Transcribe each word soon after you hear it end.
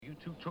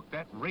took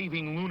that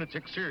raving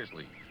lunatic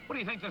seriously. What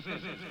do you think this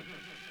is?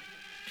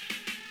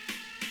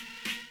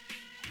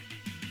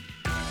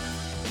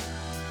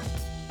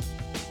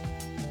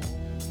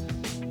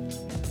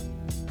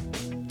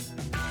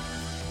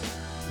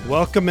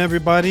 Welcome,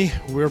 everybody.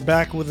 We're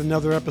back with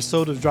another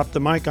episode of Drop the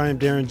Mic. I am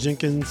Darren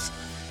Jenkins,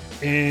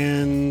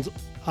 and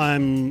I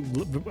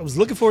was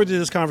looking forward to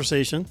this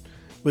conversation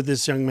with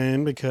this young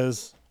man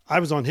because I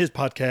was on his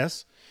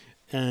podcast,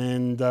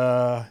 and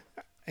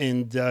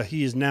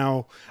he is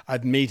now.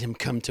 I've made him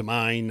come to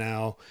mine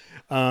now.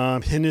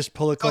 Henish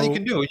Pulickal. All you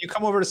can do, you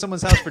come over to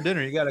someone's house for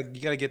dinner, you gotta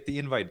get the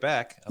invite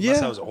back,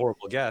 unless I was a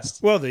horrible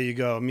guest. Well, there you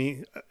go. I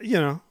mean,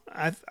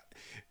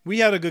 we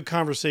had a good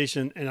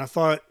conversation, and I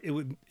thought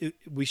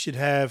we should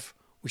have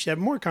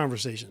more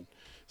conversation.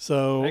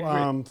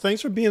 So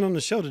thanks for being on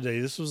the show today.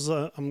 This was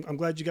I'm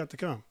glad you got to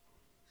come.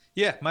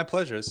 Yeah, my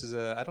pleasure. This is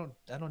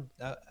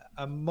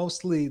I'm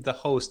mostly the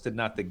host and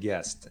not the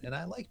guest, and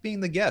I like being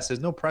the guest. There's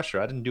no pressure.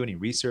 I didn't do any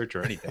research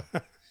or anything.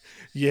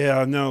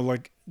 Yeah, no,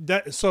 like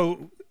that.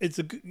 So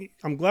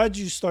I'm glad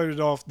you started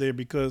off there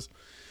because.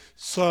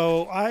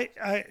 So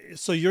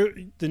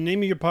the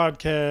name of your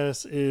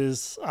podcast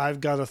is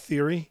I've Got a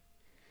Theory.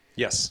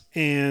 Yes.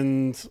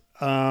 And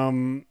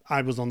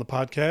I was on the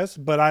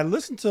podcast, but I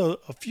listened to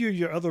a few of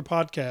your other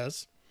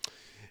podcasts,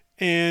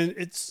 and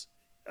it's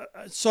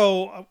I'm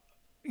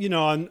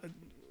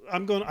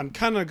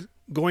kind of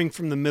going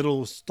from the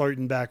middle,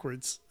 starting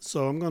backwards.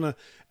 So I'm going to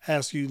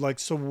ask you,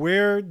 so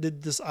where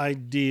did this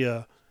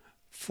idea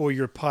for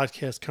your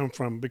podcast come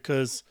from?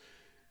 Because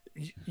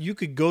you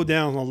could go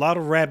down a lot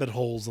of rabbit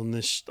holes on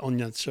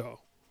that show.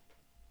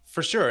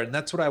 For sure, and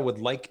that's what I would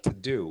like to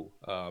do.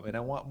 And I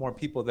want more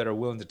people that are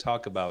willing to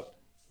talk about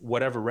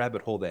whatever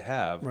rabbit hole they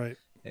have. Right.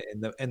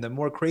 And the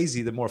more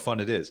crazy, the more fun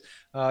it is.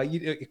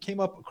 It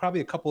came up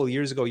probably a couple of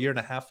years ago, year and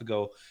a half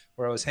ago,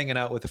 where I was hanging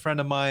out with a friend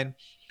of mine.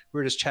 We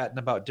were just chatting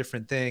about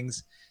different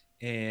things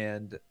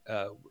and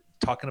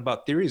talking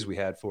about theories we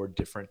had for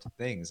different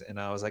things. And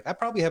I was like, I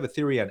probably have a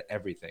theory on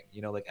everything.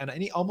 On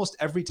almost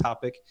every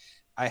topic,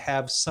 I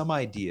have some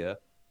idea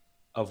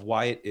of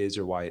why it is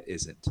or why it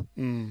isn't.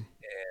 Mm.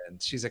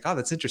 And she's like, oh,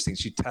 that's interesting.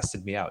 She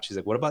tested me out. She's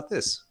like, what about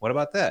this? What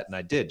about that? And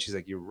I did. She's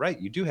like, you're right.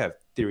 You do have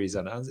theories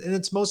on it. And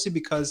it's mostly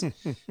because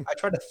I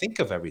try to think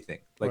of everything.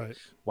 Right.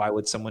 Why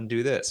would someone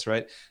do this?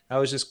 Right. I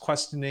was just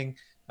questioning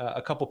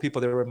a couple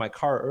people that were in my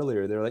car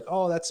earlier. They were like,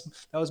 oh, that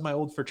was my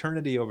old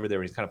fraternity over there.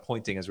 He's kind of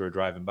pointing as we were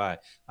driving by.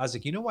 I was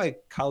like, you know why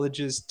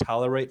colleges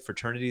tolerate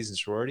fraternities and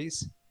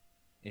sororities?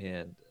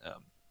 And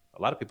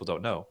a lot of people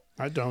don't know.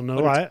 I don't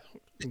know.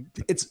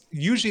 It's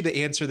usually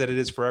the answer that it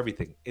is for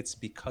everything. It's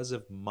because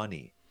of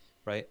money,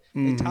 right?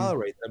 Mm-hmm. They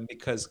tolerate them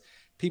because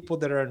people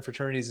that are in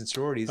fraternities and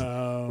sororities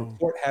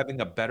report having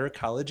a better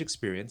college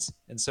experience.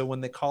 And so when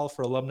they call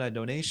for alumni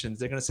donations,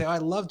 they're going to say, oh, I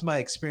loved my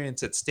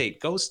experience at State.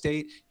 Go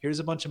State. Here's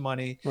a bunch of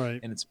money. Right.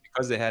 And it's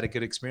because they had a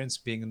good experience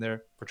being in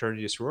their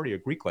fraternity or sorority or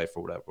Greek life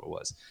or whatever it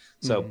was.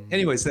 So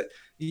anyways,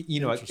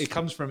 it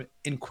comes from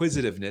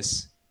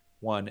inquisitiveness,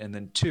 one, and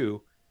then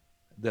two,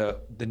 the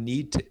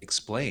need to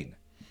explain.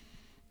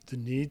 The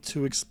need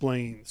to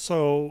explain.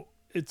 So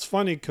it's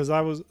funny because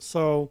I was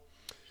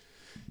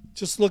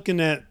just looking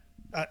at.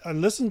 I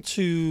listened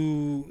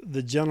to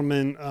the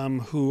gentleman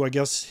who I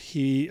guess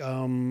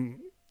I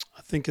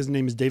think his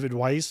name is David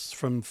Weiss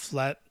from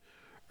Flat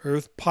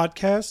Earth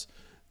Podcast.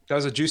 That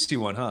was a juicy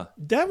one, huh?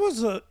 That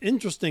was an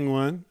interesting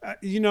one.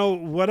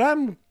 What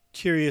I'm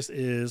curious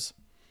is,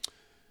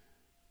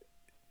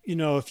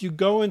 if you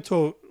go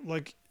into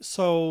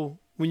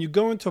when you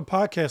go into a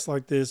podcast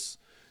like this,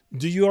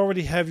 do you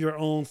already have your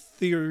own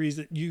theories?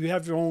 You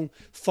have your own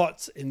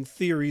thoughts and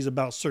theories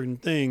about certain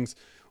things.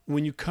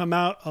 When you come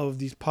out of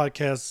these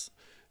podcasts,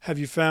 have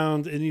you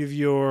found any of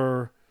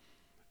your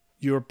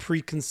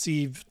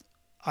preconceived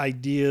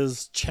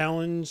ideas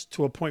challenged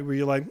to a point where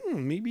you're like,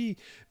 maybe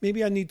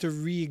I need to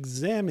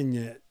re-examine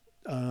yet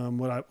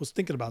what I was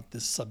thinking about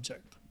this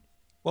subject?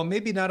 Well,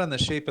 maybe not on the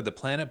shape of the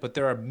planet, but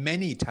there are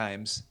many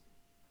times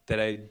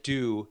that I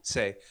do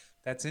say,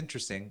 that's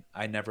interesting.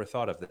 I never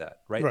thought of that.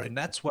 Right. And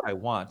that's what I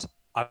want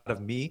out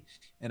of me.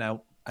 And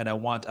I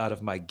want out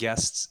of my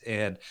guests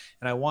and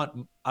I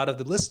want out of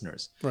the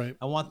listeners. Right.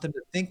 I want them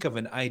to think of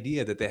an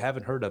idea that they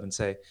haven't heard of and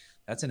say,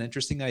 that's an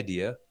interesting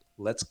idea.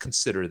 Let's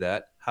consider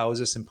that. How is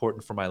this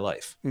important for my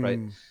life? Right.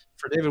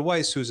 For David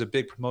Weiss, who's a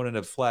big proponent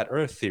of flat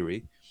earth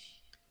theory,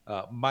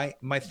 my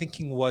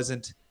thinking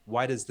wasn't,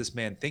 why does this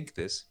man think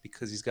this?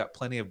 Because he's got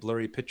plenty of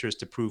blurry pictures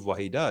to prove why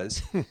he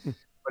does.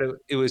 But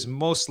it was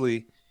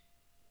mostly,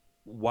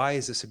 why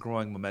is this a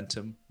growing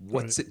momentum?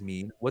 What's it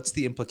mean? What's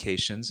the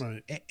implications?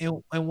 Right.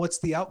 And what's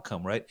the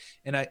outcome, right?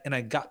 And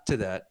I got to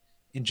that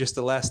in just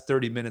the last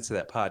 30 minutes of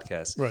that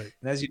podcast. Right.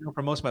 And as you know,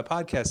 for most of my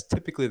podcasts,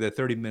 typically they're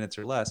 30 minutes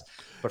or less.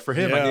 But for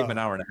him, I gave him an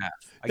hour and a half.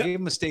 I gave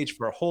him a stage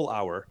for a whole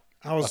hour.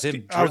 I was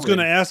going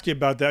to ask you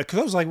about that because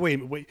I was like, wait,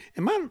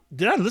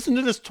 did I listen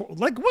to this?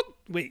 What?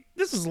 Wait,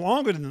 this is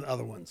longer than the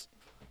other ones.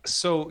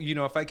 So,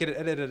 if I could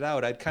edit it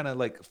out, I'd kind of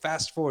like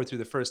fast forward through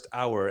the first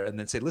hour and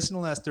then say, listen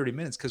to the last 30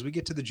 minutes because we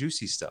get to the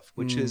juicy stuff,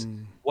 which is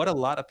what a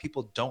lot of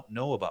people don't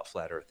know about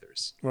flat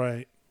earthers,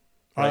 Right.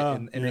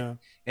 right? Yeah.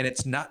 And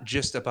it's not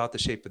just about the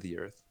shape of the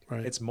earth.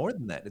 Right. It's more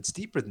than that. It's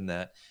deeper than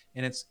that.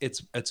 And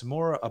it's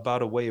more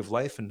about a way of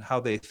life and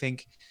how they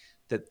think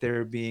that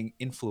they're being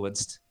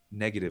influenced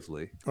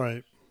negatively.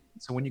 Right.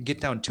 So when you get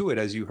down to it,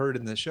 as you heard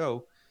in the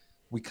show,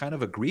 we kind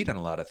of agreed on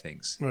a lot of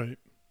things. Right.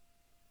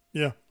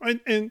 Yeah.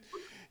 And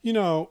you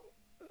know,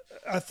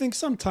 I think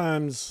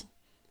sometimes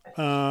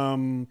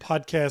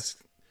podcasts,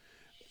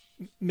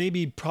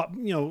 maybe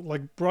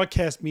like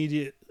broadcast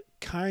media,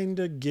 kind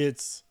of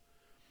gets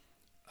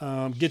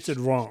it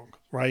wrong,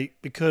 right?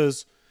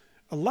 Because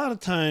a lot of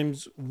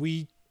times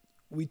we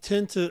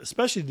tend to,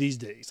 especially these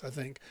days, I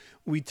think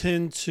we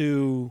tend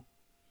to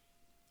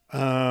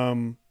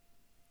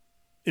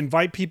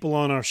invite people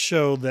on our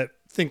show that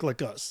think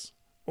like us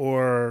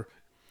or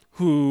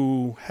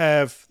who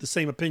have the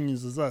same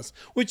opinions as us,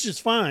 which is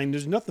fine.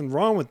 There's nothing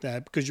wrong with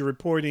that because you're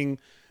reporting.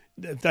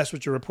 If that's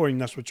what you're reporting,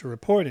 that's what you're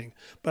reporting.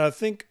 But I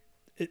think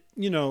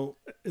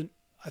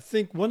I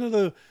think one of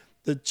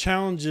the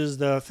challenges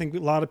that I think a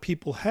lot of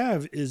people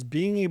have is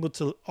being able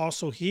to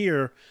also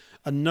hear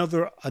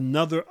another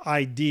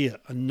idea,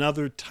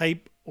 another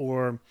type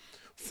or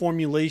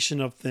formulation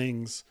of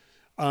things,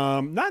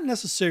 not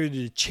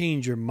necessarily to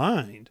change your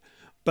mind,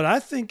 but I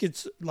think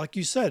it's like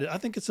you said. I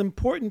think it's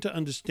important to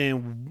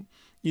understand,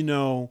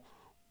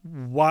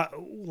 why,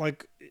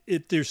 like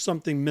if there's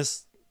something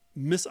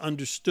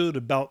misunderstood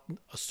about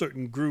a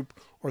certain group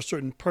or a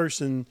certain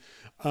person,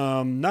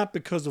 not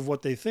because of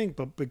what they think,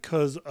 but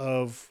because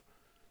of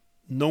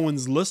no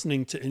one's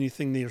listening to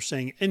anything they are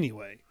saying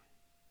anyway.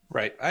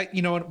 Right.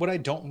 What I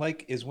don't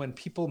like is when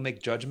people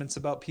make judgments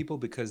about people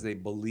because they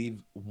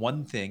believe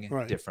one thing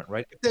Right. different,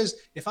 right?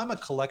 If I'm a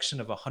collection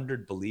of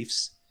 100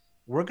 beliefs,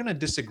 we're going to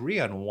disagree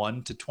on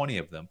 1 to 20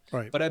 of them.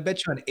 Right. But I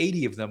bet you on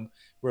 80 of them,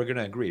 we're going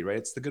to agree, right?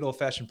 It's the good old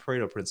fashioned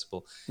Pareto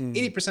principle.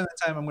 80% of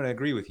the time, I'm going to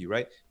agree with you,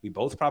 right? We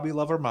both probably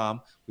love our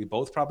mom. We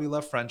both probably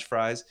love French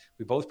fries.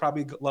 We both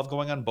probably love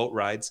going on boat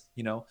rides.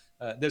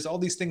 There's all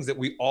these things that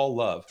we all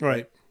love, right?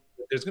 Right.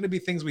 There's going to be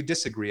things we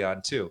disagree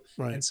on too.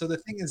 Right. And so the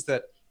thing is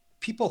that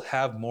people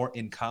have more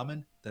in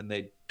common than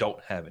they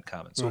don't have in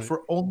common. So Right. if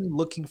we're only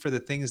looking for the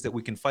things that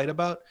we can fight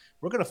about,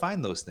 we're going to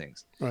find those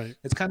things. Right.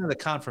 It's kind of the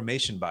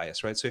confirmation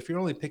bias, right? So if you're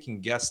only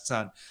picking guests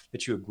on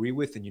that you agree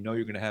with and you're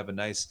going to have a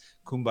nice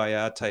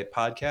kumbaya type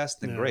podcast,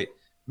 then great.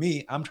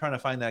 Me, I'm trying to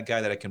find that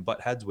guy that I can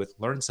butt heads with,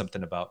 learn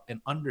something about,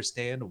 and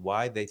understand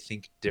why they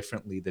think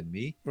differently than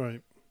me.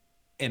 Right.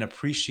 And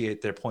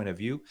appreciate their point of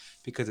view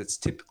because it's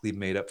typically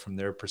made up from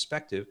their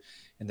perspective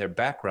and their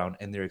background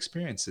and their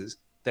experiences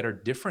that are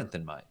different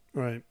than mine.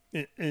 Right.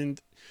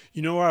 And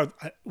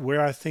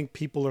where I think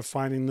people are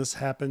finding this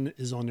happen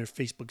is on their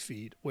Facebook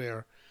feed,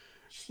 where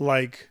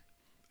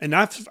and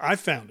I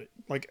found it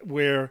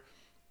where,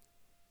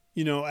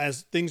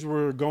 as things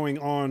were going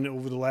on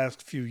over the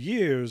last few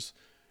years,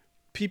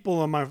 people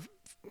on my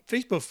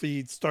Facebook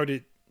feed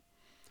started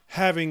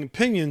having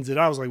opinions that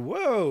I was like,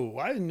 whoa,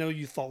 I didn't know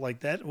you thought like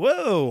that.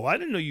 Whoa, I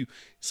didn't know you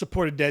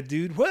supported that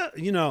dude. Well,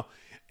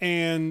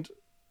 and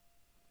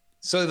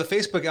so the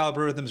Facebook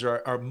algorithms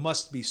are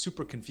must be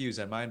super confused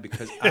on mine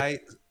because I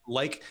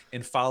like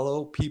and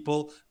follow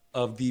people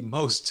of the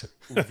most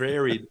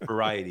varied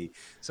variety.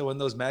 So when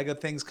those MAGA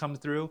things come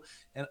through,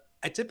 and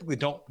I typically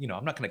don't,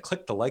 I'm not going to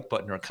click the like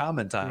button or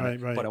comment on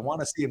it, but I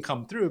want to see them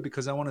come through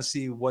because I want to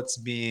see what's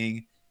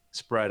being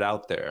spread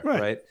out there,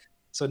 right?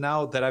 So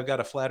now that I've got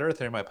a flat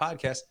earther in my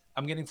podcast,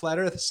 I'm getting flat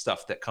earth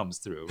stuff that comes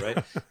through,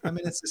 right? I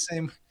mean, it's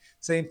the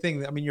same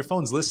thing. I mean, your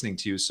phone's listening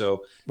to you.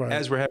 So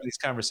as we're having these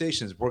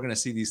conversations, we're going to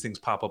see these things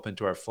pop up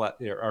into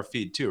our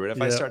feed too, right?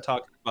 If I start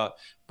talking about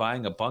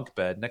buying a bunk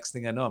bed, next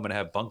thing I know, I'm going to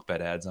have bunk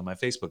bed ads on my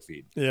Facebook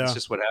feed. Yeah. It's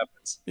just what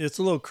happens. It's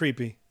a little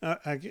creepy.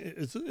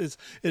 It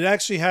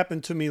actually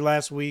happened to me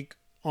last week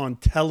on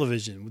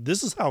television.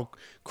 This is how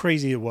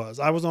crazy it was.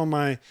 I was on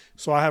I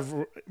have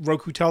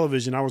Roku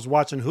television. I was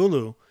watching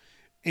Hulu,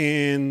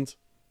 and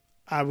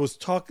I was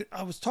talking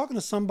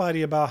to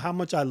somebody about how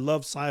much I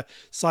love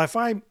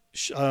sci-fi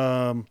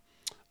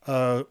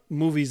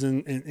movies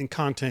and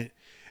content,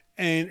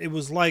 and it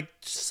was like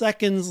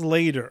seconds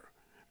later,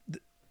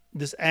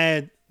 this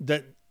ad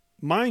that,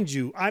 mind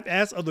you, I've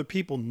asked other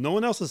people, no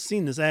one else has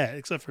seen this ad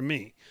except for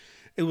me.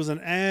 It was an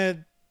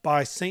ad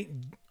by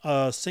St.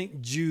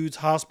 Jude's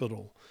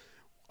Hospital.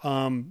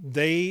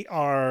 They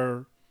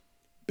are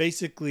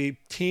basically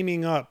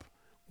teaming up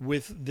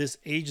with this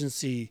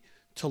agency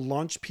to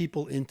launch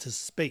people into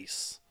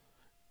space.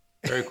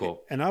 Very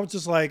cool. And I was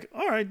just like,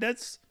 all right,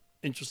 that's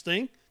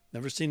interesting.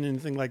 Never seen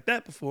anything like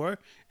that before.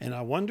 And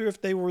I wonder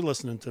if they were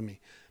listening to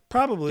me.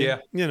 Probably. Yeah.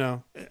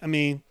 I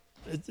mean,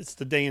 it's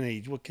the day and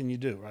age. What can you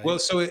do, right? Well,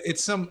 so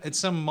it's some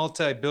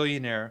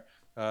multi-billionaire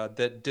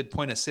that did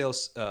point of sale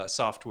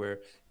software,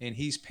 and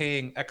he's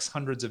paying X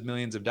hundreds of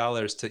millions of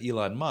dollars to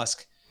Elon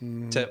Musk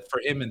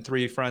for him and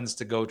 3 friends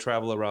to go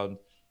travel around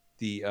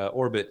the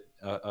orbit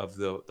of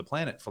the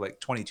planet for like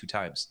 22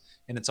 times,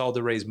 and it's all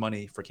to raise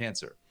money for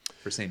cancer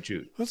for St.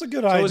 Jude. That's a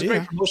good So it was very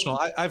idea. promotional.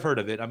 I've heard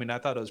of it. I mean, I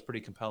thought it was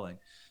pretty compelling.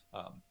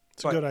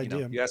 It's a good But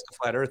idea. you ask a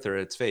flat earther,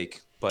 it's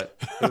fake. But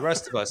for the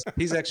rest of us,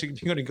 he's actually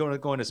going to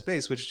go into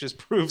space, which just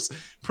proves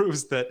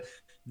that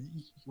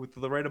with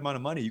the right amount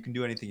of money, you can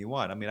do anything you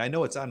want. I mean, I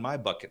know it's on my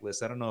bucket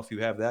list. I don't know if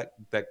you have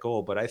that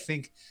goal, but I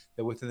think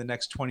that within the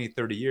next 20,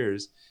 30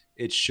 years,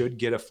 it should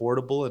get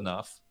affordable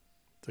enough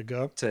To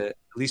go to at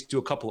least do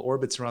a couple of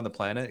orbits around the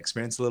planet,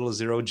 experience a little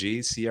zero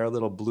G, see our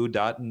little blue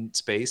dot in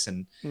space,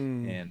 and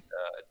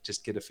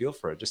just get a feel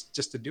for it.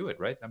 Just to do it,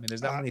 right? I mean,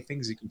 there's not many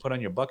things you can put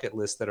on your bucket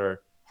list that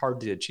are hard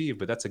to achieve,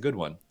 but that's a good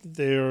one.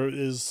 there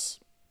is.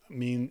 I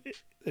mean,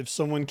 if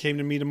someone came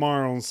to me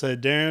tomorrow and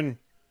said, "Darren,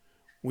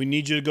 we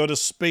need you to go to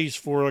space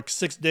for like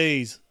 6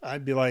 days,"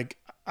 I'd be like,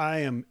 "I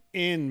am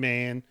in,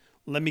 man.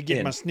 Let me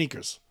get my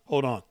sneakers.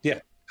 Hold on."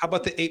 Yeah. How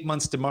about the 8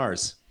 months to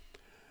Mars?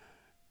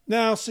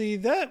 Now, see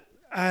that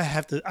I'd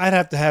have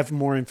to have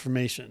more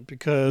information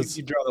because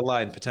You draw the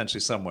line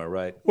potentially somewhere,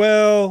 right?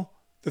 well,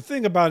 the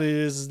thing about it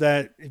is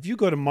that if you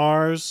go to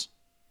Mars,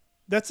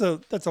 that's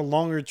a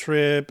longer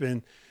trip,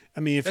 and I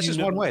mean, if That's you just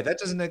know, one way. That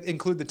doesn't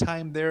include the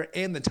time there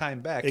and the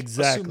time back.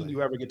 Exactly. Assuming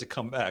you ever get to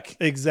come back.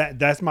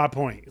 That's my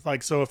point.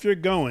 Like, so if you're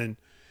going,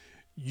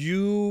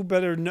 you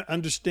better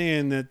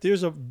understand that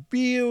there's a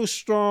real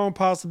strong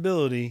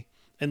possibility,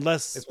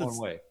 unless It's one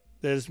way.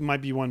 There's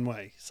might be one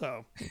way.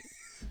 So,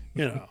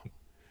 you know,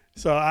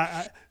 so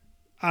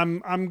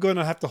I'm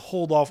gonna have to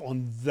hold off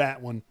on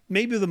that one.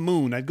 Maybe the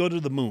moon. I'd go to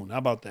the moon. How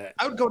about that?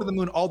 I would go to the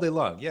moon all day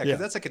long. Yeah, because Yeah.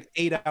 that's like an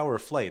 8-hour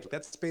flight.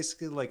 That's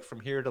basically like from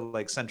here to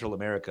like Central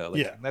America.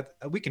 Like Yeah. that,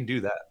 we can do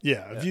that.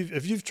 Yeah.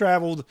 If you've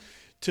traveled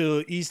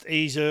to East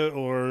Asia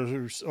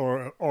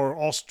or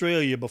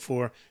Australia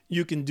before,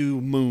 you can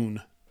do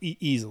moon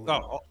easily.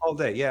 Oh, all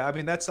day. Yeah. I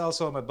mean, that's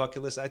also on my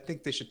bucket list. I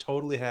think they should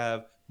totally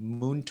have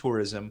moon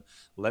tourism.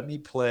 Let me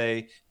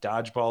play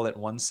dodgeball at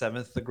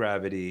 1/7 the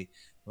gravity.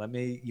 Let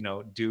me,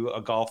 do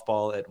a golf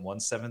ball at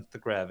 1/7 the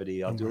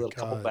gravity. I'll Oh do a my little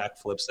couple God.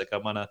 backflips like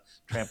I'm on a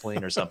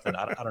trampoline or something.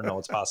 I don't know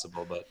what's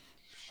possible, but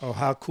Oh,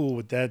 how cool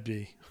would that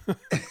be?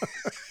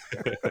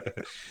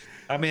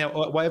 I mean,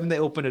 why haven't they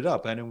opened it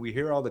up? And we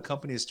hear all the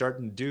companies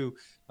starting to do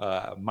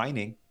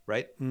mining,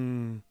 right?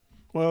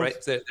 Well, Right.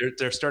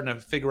 They're starting to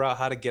figure out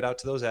how to get out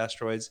to those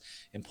asteroids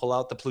and pull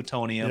out the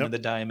plutonium Yep. and the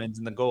diamonds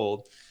and the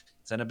gold,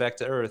 send it back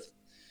to Earth.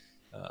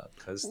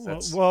 Because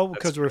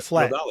because we're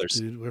flat, dollars.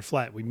 dude. We're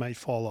flat. We might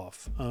fall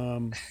off.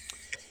 How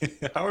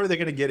are they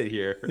going to get it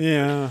here?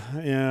 Yeah.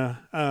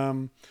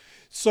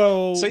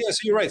 So So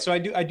you're right. So I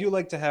do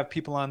like to have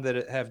people on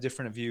that have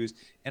different views,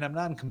 and I'm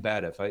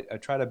non-combative. I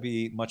try to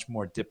be much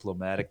more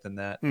diplomatic than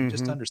that, and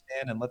just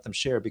understand and let them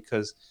share,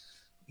 because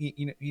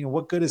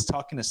what good is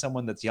talking to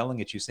someone that's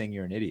yelling at you saying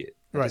you're an idiot?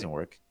 That doesn't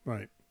work.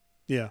 Right.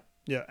 Yeah.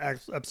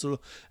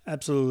 Absolutely.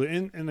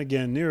 And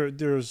again,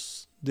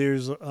 there's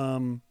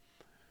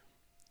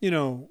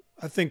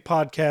I think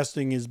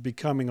podcasting is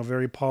becoming a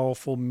very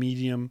powerful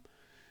medium,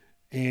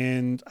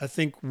 and I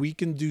think we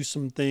can do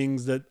some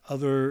things that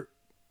other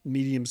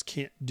mediums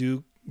can't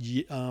do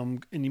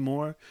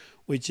anymore,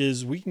 which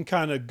is we can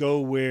kind of go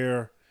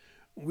where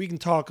we can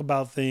talk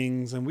about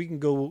things, and we can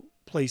go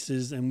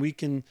places, and we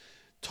can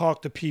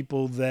talk to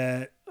people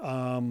that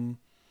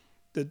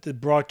that the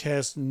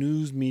broadcast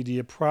news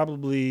media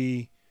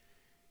probably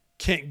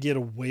can't get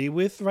away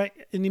with right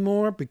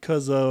anymore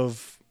because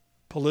of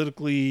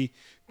politically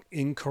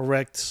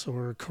incorrect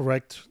or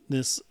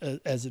correctness,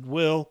 as it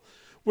will.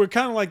 We're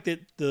kind of like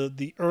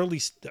the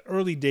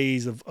early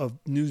days of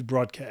news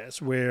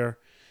broadcasts where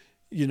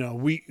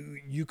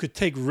you could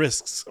take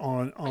risks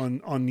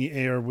on the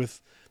air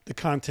with the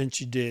content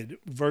you did,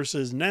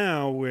 versus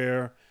now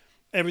where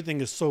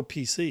everything is so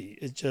PC.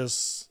 It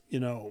just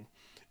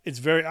it's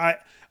very I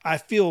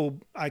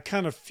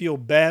kind of feel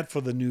bad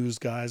for the news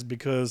guys,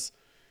 because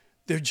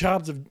their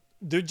jobs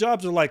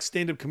are like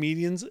stand-up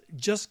comedians,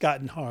 just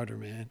gotten harder,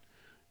 man.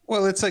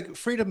 Well, it's like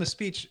freedom of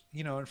speech,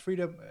 and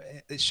freedom,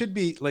 it should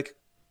be like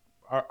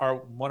our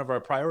one of our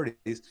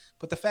priorities.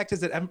 But the fact is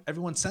that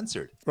everyone's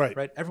censored,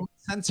 Right? Everyone's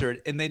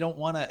censored, and they don't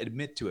want to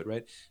admit to it,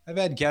 right? I've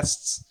had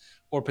guests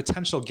or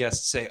potential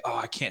guests say, "Oh,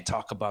 I can't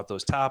talk about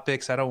those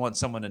topics. I don't want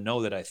someone to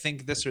know that I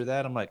think this or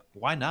that." I'm like,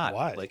 why not?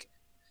 Why? Like,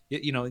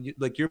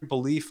 like your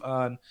belief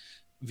on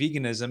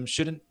veganism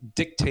shouldn't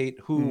dictate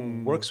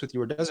who works with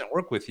you or doesn't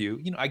work with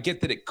you. I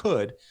get that it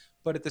could,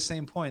 but at the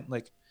same point,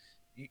 like,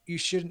 you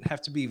shouldn't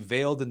have to be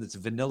veiled in this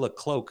vanilla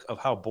cloak of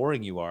how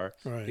boring you are,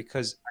 Right.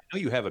 because I know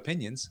you have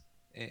opinions,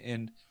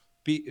 and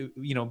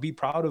be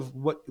proud of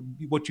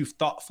what you've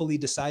thoughtfully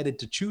decided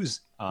to choose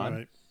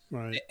on,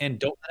 Right. and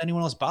don't let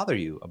anyone else bother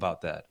you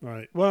about that.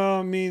 Right. Well,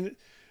 I mean,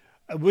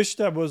 I wish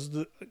that was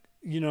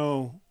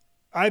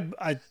I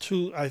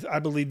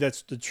believe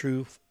that's the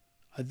truth.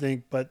 I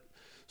think, but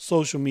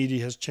social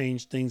media has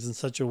changed things in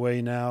such a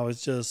way now.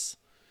 It's just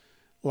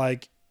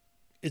like,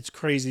 it's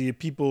crazy.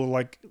 People are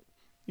like,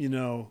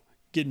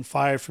 getting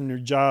fired from their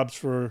jobs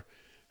for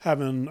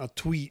having a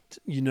tweet,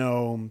 Are you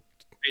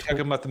talking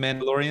about the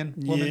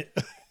Mandalorian woman?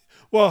 Yeah.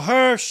 Well,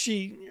 her,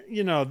 she,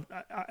 you know,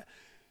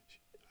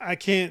 I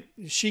can't.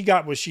 She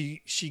got what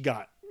she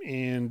got,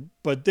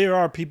 but there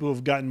are people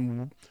who've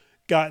gotten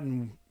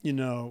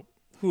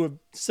who have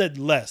said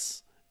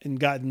less and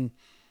gotten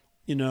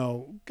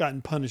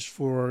punished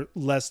for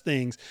less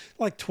things,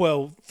 like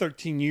 12,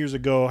 13 years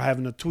ago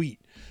having a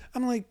tweet.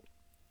 I'm like,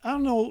 I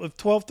don't know if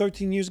 12,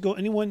 13 years ago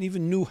anyone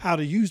even knew how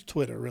to use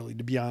Twitter, really,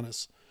 to be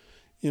honest.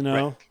 Right. Yeah,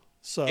 you had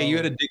So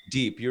to dig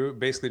deep. You're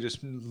basically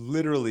just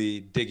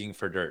literally digging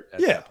for dirt at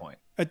yeah, that point.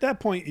 at that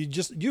point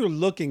you're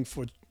looking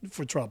for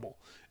trouble,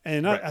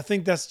 and Right. I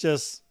think that's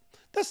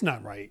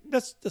not right.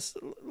 That's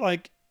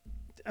like,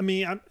 I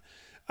mean,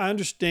 I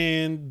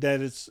understand that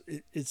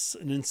it's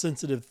an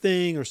insensitive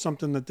thing or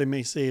something that they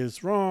may say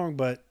is wrong,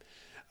 but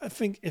I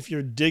think if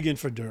you're digging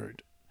for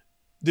dirt,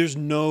 there's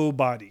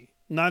nobody,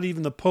 not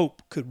even the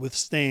Pope, could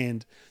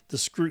withstand the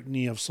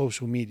scrutiny of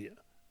social media.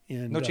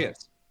 No And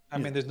chance. I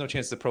yeah, mean, there's no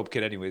chance the probe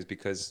kid anyways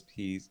because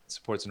he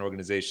supports an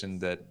organization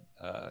that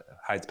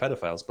hides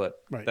pedophiles.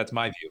 But right, that's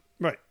my view.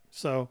 right.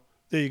 So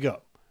there you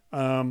go.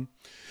 Um,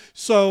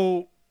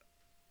 so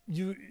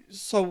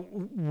so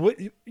what?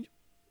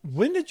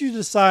 When did you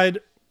decide?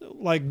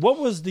 Like, what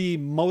was the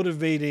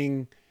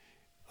motivating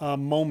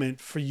moment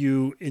for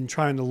you in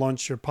trying to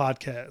launch your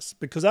podcast?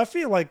 Because I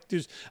feel like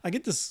I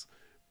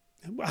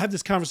have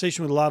this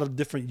conversation with a lot of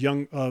different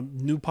young,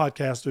 new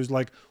podcasters,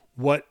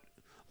 what,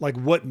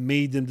 what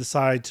made them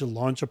decide to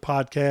launch a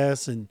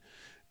podcast, and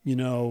you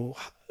know,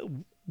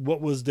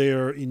 what was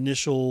their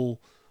initial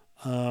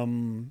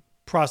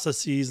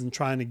processes in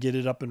trying to get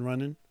it up and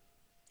running.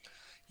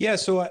 Yeah,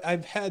 so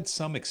I've had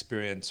some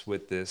experience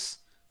with this.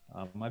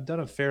 I've done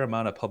a fair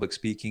amount of public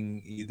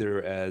speaking,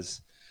 either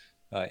as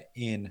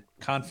in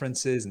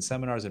conferences and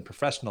seminars and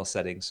professional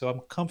settings. So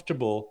I'm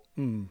comfortable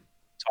Mm.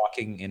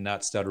 talking and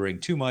not stuttering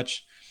too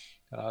much.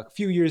 A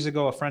few years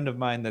ago, a friend of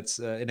mine that's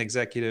an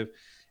executive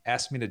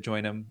asked me to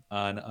join him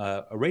on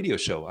a radio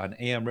show on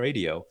AM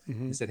radio.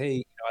 Mm-hmm. He said,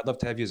 "Hey, I'd love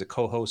to have you as a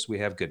co-host. We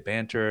have good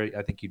banter.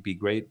 I think you'd be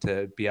great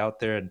to be out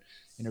there and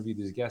interview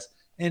these guests."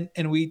 And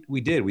we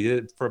did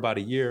it for about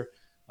a year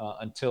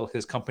until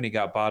his company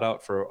got bought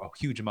out for a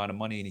huge amount of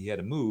money and he had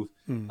to move.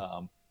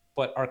 Mm.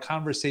 But our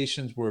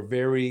conversations were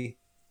very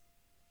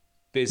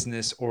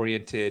business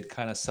oriented,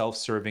 kind of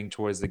self-serving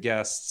towards the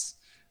guests,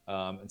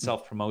 and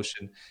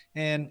self-promotion.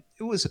 And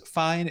it was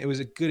fine. It was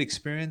a good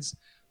experience,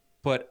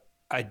 but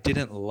I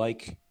didn't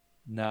like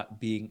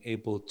not being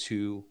able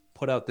to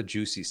put out the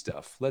juicy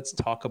stuff. Let's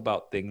talk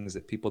about things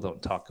that people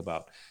don't talk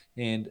about.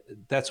 And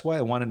that's why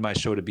I wanted my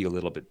show to be a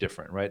little bit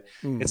different, right?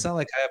 It's Mm. not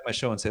like I have my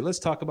show and say, let's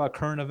talk about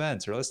current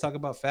events or let's talk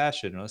about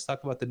fashion or let's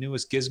talk about the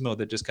newest gizmo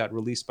that just got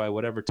released by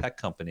whatever tech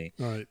company.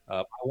 All right.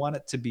 I want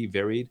it to be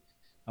varied.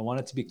 I want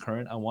it to be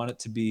current. I want it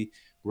to be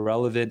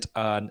relevant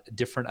on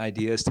different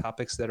ideas,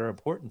 topics that are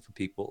important for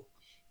people.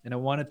 And I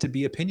want it to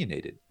be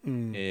opinionated.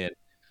 Mm.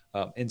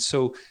 And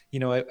so,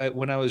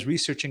 when I was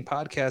researching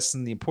podcasts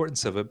and the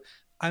importance of them,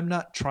 I'm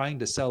not trying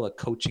to sell a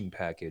coaching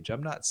package.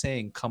 I'm not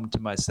saying come to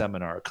my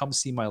seminar, come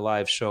see my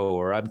live show,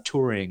 or I'm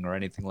touring or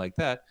anything like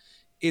that.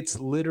 It's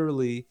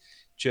literally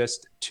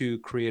just to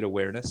create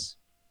awareness.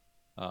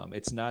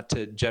 It's not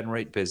to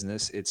generate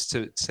business. It's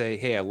to say,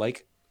 hey, I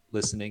like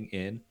listening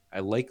in. I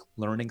like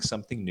learning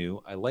something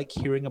new. I like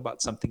hearing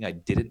about something I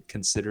didn't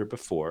consider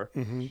before.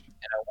 Mm-hmm. And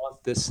I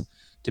want this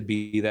to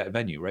be that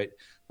venue, right?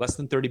 Less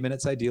than 30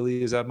 minutes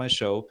ideally is on my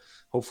show.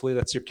 Hopefully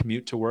that's your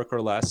commute to work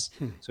or less.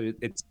 So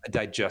it's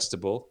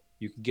digestible.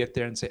 You can get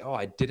there and say, oh,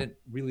 I didn't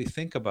really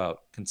think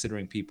about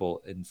considering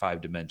people in 5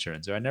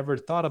 dimensions, or I never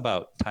thought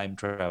about time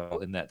travel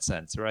in that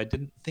sense, or I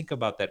didn't think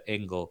about that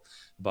angle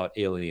about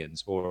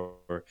aliens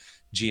or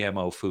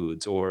GMO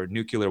foods or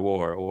nuclear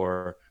war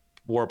or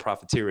war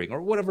profiteering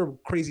or whatever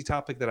crazy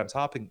topic that I'm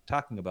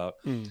talking about.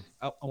 Mm.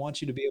 I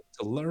want you to be able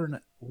to learn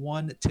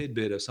one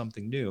tidbit of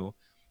something new,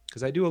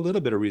 because I do a little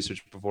bit of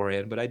research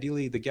beforehand, but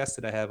ideally the guest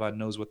that I have on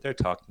knows what they're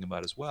talking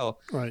about as well,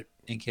 Right.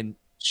 and can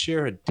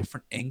share a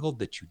different angle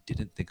that you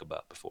didn't think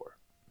about before.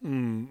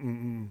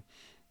 Mm.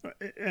 Right.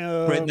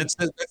 And that's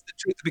the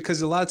truth,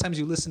 because a lot of times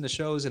you listen to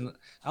shows, and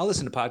I'll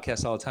listen to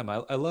podcasts all the time.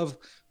 I love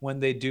when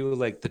they do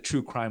like the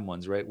true crime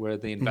ones, right? Where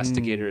the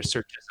investigator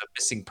searches a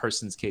missing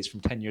persons case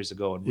from 10 years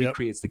ago and Yep.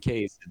 recreates the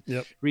case and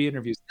Yep.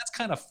 re-interviews. That's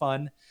kind of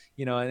fun,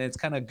 and it's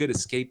kind of good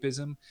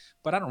escapism,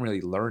 but I don't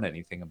really learn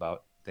anything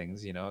about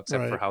things, except for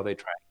Right. how they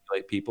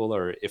triangulate people,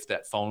 or if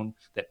that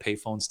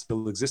payphone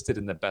still existed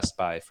in the Best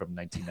Buy from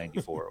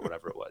 1994 or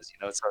whatever it was,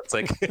 so it's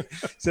like,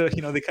 so,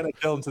 they kind of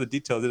delve into the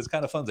details. It's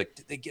kind of fun. It's like,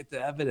 did they get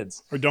the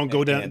evidence? Or don't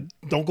go down.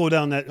 Don't go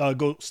down that.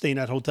 Go stay in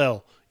that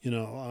hotel. Yeah,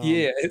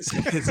 it's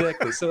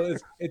exactly. So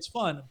it's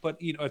fun, but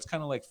it's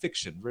kind of like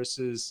fiction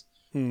versus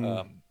Hmm.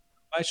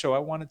 My show. I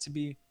want it to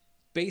be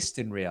based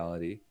in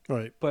reality,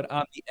 Right. but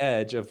on the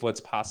edge of what's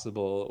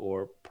possible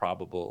or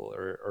probable,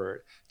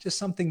 or just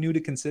something new to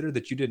consider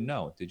that you didn't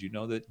know. Did you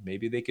know that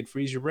maybe they could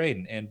freeze your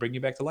brain and bring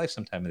you back to life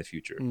sometime in the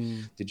future?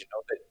 Did you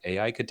know that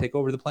AI could take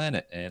over the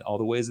planet and all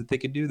the ways that they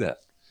could do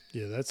that?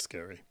 Yeah, that's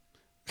scary.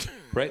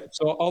 Right.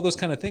 So all those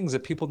kind of things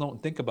that people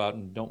don't think about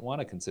and don't want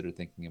to consider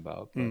thinking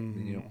about. But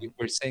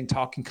we're saying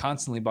talking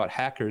constantly about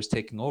hackers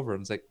taking over.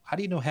 And it's like, how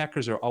do you know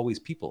hackers are always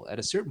people? At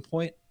a certain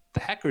point, the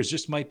hackers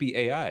just might be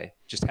AI,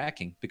 just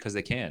hacking because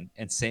they can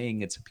and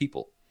saying it's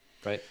people.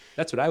 Right.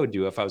 That's what I would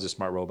do if I was a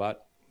smart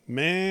robot.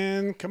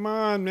 Man, come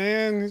on,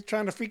 man. He's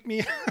trying to freak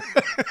me out.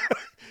 I'm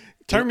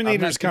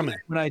Terminator's not giving coming.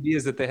 anyone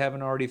ideas that they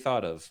haven't already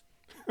thought of.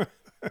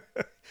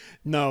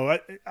 No,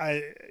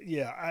 I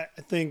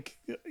think,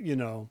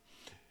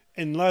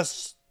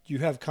 unless you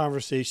have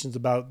conversations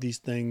about these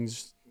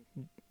things,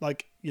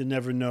 like you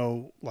never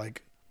know,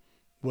 like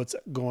what's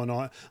going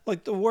on.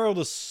 Like the world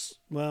is,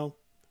 well,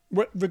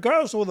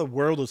 regardless of whether the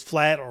world is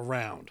flat or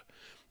round,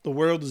 the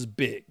world is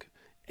big.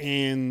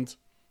 And,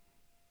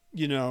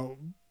 you know,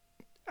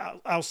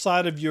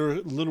 outside of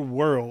your little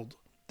world,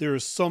 there are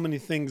so many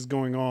things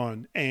going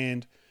on.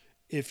 And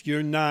if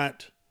you're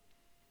not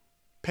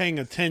paying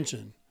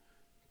attention,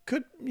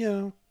 could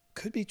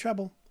be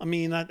trouble. I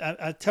mean,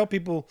 I tell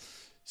people,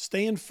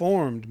 stay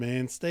informed,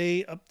 man.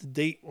 Stay up to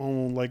date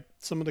on like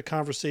some of the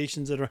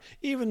conversations that are,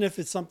 even if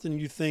it's something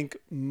you think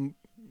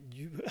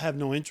you have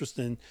no interest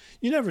in.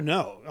 You never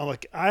know.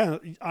 Like I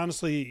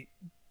honestly,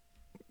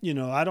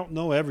 I don't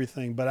know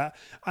everything, but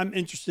I'm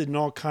interested in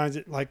all kinds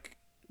of like.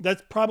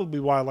 That's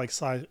probably why I like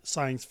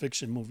science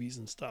fiction movies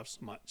and stuff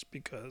so much,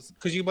 because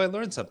you might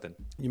learn something.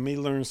 You may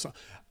learn some.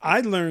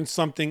 I learned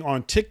something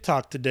on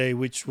TikTok today,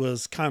 which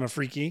was kind of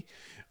freaky.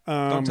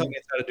 Don't tell me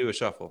it's how to do a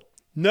shuffle.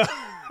 No,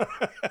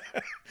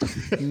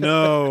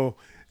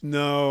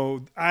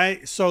 no.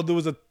 So there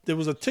was a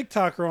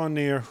TikToker on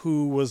there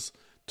who was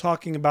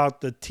talking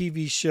about the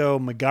TV show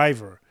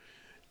MacGyver,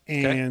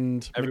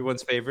 and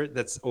everyone's favorite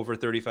that's over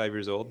 35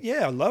 years old.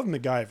 Yeah, I love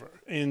MacGyver.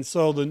 And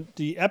so the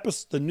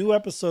new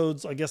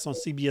episodes, I guess on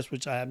CBS,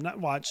 which I have not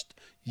watched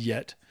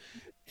yet,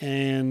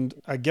 and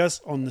I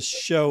guess on the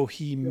show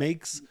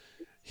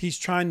he's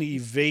trying to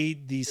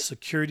evade these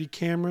security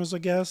cameras, I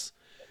guess.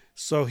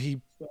 So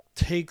he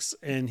takes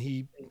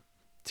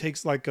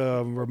like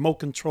a remote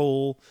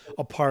control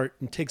apart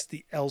and takes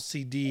the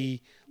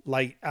LCD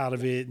light out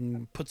of it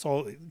and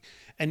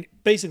and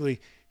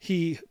basically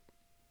he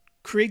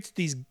creates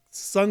these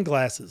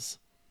sunglasses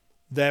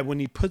that when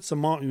you put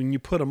them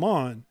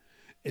on,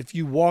 if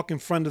you walk in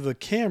front of the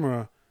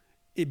camera,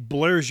 it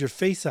blurs your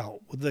face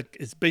out.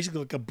 It's basically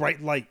like a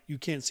bright light. You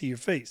can't see your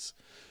face.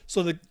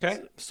 So this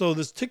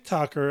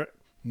TikToker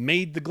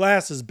made the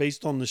glasses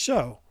based on the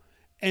show,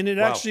 and it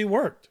actually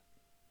worked.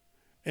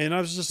 And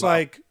I was just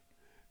like,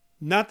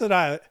 not that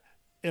I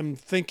am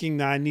thinking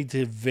that I need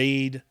to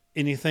evade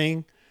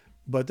anything,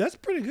 but that's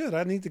pretty good.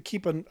 I need to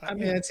keep an. I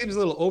mean, it seems a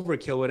little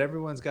overkill when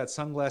everyone's got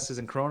sunglasses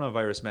and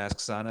coronavirus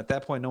masks on. At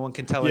that point, no one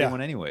can tell anyone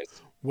anyways.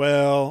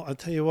 Well, I'll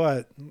tell you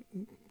what,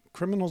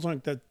 criminals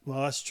aren't that.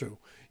 Well, that's true.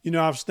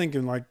 I was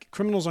thinking like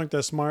criminals aren't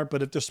that smart,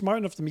 but if they're smart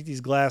enough to meet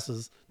these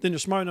glasses, then they're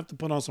smart enough to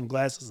put on some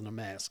glasses and a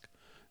mask.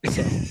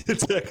 So.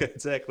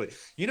 Exactly.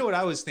 You know what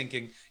I was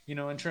thinking,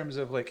 in terms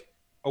of like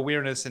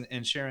awareness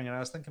and sharing, and I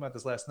was thinking about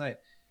this last night.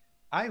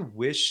 I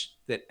wish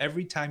that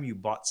every time you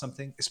bought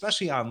something,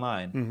 especially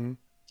online,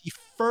 the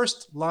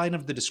first line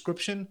of the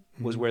description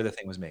was where the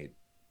thing was made.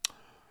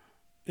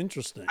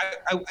 Interesting.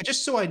 I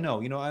just so I know,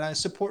 and I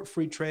support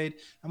free trade.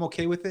 I'm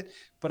okay with it.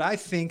 But I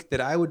think that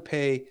I would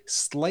pay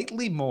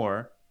slightly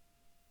more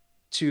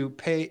to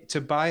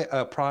buy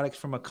a product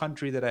from a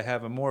country that I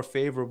have a more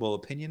favorable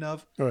opinion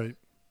of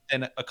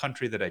than a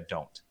country that I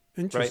don't.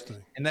 Interesting.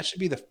 Right? And that should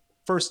be the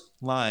first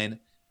line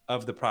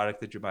of the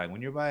product that you're buying.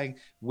 When you're buying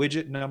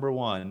widget number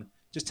 1,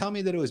 just tell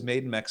me that it was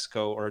made in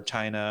Mexico or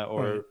China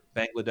or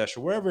Bangladesh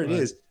or wherever it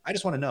is. I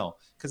just want to know,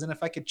 because then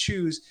if I could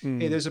choose,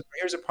 hey, here's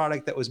a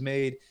product that was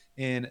made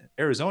in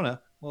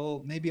Arizona.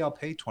 Well, maybe I'll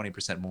pay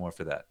 20% more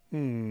for that.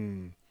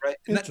 Right?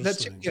 And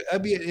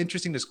that'd be an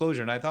interesting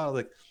disclosure. And I thought,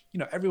 like,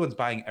 everyone's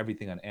buying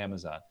everything on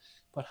Amazon,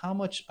 but how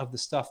much of the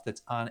stuff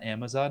that's on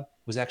Amazon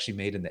was actually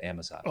made in the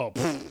Amazon? Oh,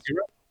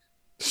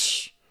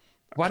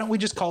 why don't we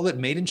just call it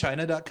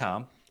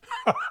madeinchina.com?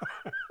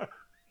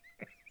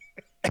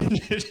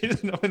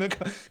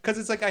 Because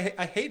it's like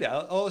I hate it.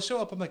 I'll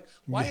show up. I'm like,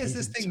 why is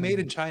this thing made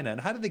in China?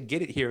 And how did they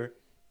get it here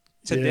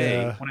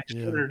today when I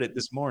just ordered it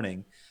this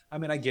morning? I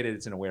mean, I get it.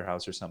 It's in a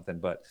warehouse or something,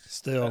 but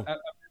still,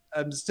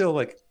 I'm still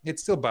like, it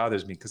still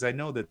bothers me because I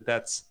know that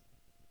that's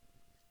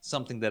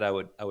something that I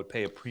would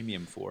pay a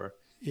premium for.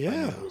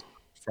 Yeah.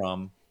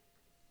 From.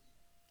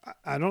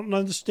 I don't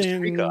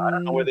understand. I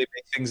don't know where they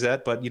make things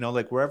at, but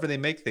like wherever they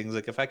make things,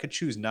 like if I could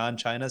choose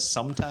non-China,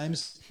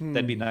 sometimes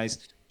that'd be nice,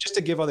 just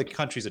to give other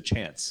countries a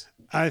chance.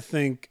 I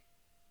think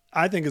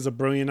it's a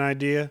brilliant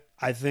idea.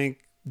 I think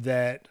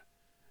that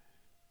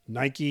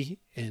Nike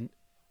and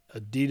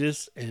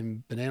Adidas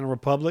and Banana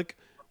Republic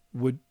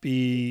would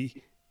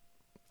be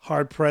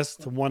hard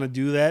pressed to want to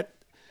do that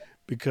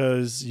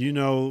because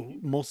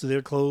most of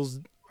their clothes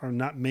are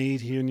not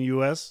made here in the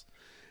U.S.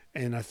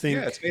 And I think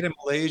it's made in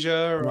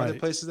Malaysia or other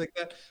places like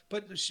that.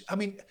 But I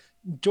mean,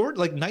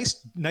 like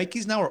nice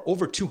Nikes now are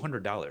over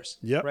 $200.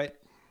 Yeah. Right.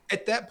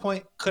 At that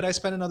point, could I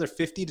spend another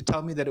 $50 to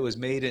tell me that it was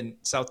made in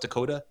South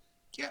Dakota?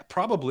 Yeah,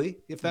 probably.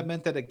 If that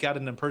meant that it got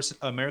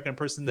American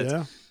person that's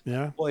Yeah,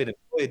 yeah.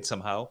 employed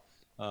somehow,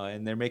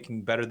 and they're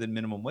making better than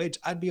minimum wage,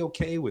 I'd be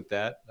okay with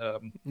that to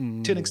an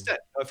Mm, extent.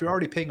 If you're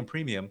already paying a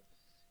premium,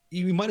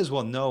 you might as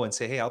well know and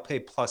say, "Hey, I'll pay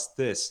plus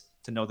this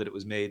to know that it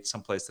was made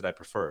someplace that I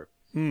prefer,"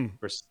 mm.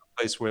 versus a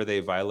place where they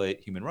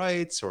violate human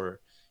rights or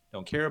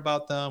don't care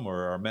about them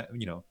or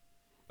are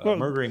Well,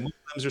 murdering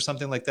Muslims or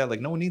something like that. Like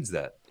no one needs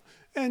that.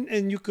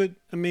 and you could,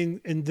 I mean,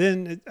 and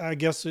then I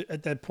guess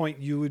at that point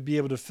you would be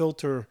able to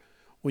filter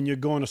when you're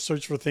going to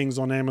search for things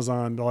on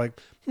Amazon. Like,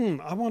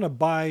 I want to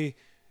buy,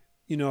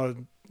 a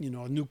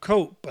new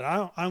coat, but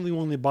I only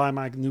want to buy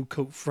my new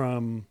coat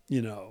from,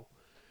 the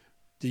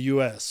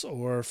U.S.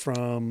 or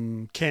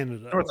from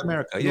Canada North or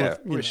America, yeah,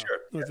 North, for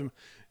sure.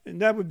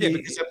 and that would Yeah,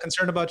 because be, I'm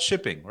concerned about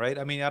shipping, right?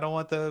 I mean, I don't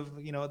want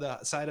the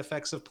side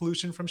effects of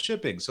pollution from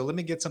shipping. So let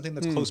me get something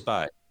that's hmm, close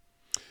by.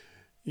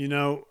 you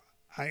know,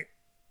 I,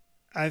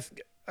 I,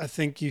 I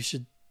think you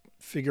should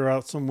figure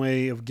out some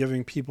way of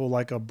giving people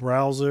like a Oh,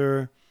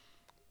 an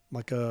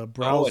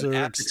browser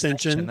app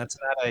extension. extension That's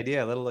an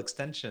idea. A little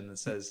extension that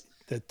says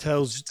that it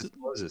tells, just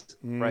discloses,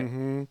 right?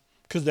 mm-hmm,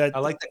 because I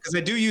that, like that because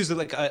I do use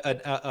like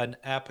an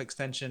app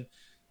extension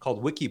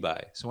called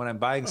WikiBuy. So when I'm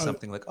buying uh,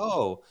 something like,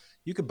 oh,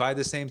 you could buy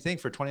the same thing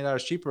for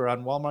 $20 cheaper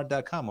on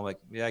Walmart.com. I'm like,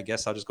 yeah, I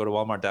guess I'll just go to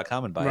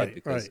Walmart.com and buy it right,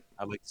 because right,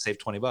 I'd like to save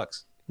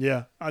 $20.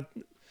 yeah.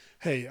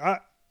 Hey,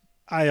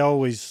 I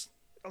always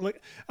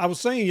like I was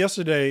saying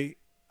yesterday.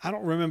 I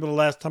don't remember the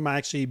last time I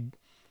actually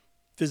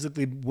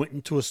physically went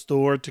into a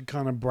store to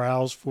kind of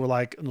browse for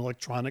like an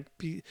electronic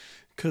piece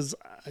because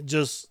I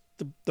just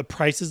the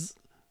prices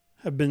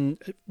have been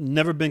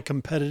never been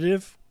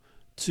competitive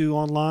to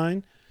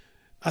online.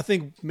 I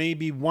think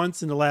maybe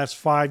once in the last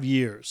 5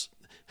 years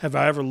have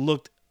I ever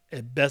looked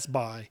at Best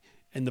Buy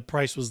and the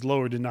price was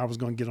lower than I was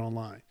going to get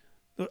online.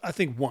 I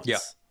think Yeah.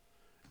 once,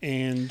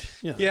 and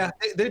Yeah,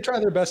 they try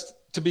their best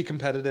to be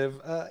competitive.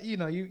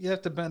 You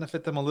have to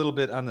benefit them a little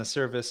bit on the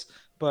service,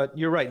 but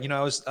you're right.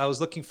 I was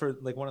looking for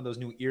like one of those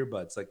new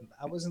earbuds. Like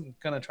I wasn't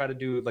gonna try to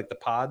do like the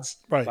Pods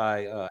right,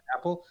 by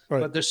Apple, right,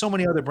 but there's so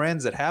many other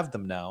brands that have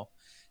them now,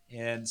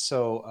 and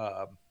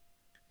so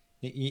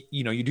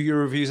you do your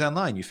reviews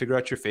online. You figure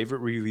out your favorite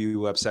review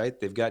website.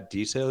 They've got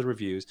detailed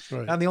reviews.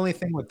 right, Now the only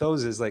thing with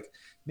those is like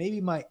maybe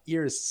my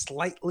ear is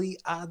slightly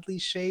oddly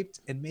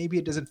shaped and maybe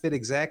it doesn't fit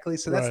exactly.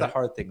 So that's the right.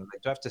 hard thing.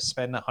 Like, do I have to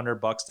spend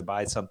 $100 to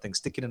buy something,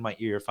 stick it in my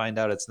ear, find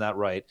out it's not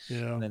right,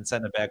 Yeah. and then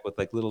send it back with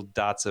like little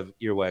dots of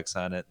earwax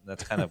on it?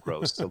 That's kind of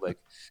gross. So like,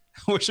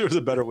 I wish there was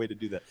a better way to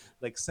do that.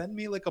 Like, send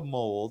me like a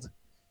mold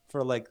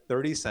for like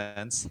 30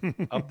 cents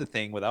of the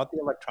thing without the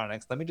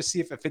electronics. Let me just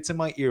see if it fits in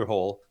my ear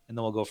hole, and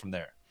then we'll go from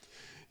there.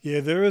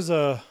 Yeah, there is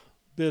a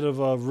bit of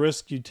a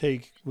risk you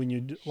take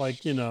when like,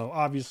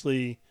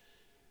 obviously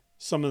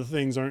some of the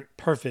things aren't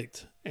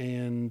perfect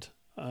and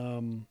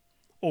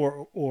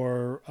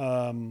or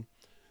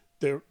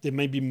they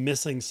may be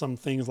missing some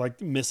things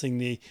like missing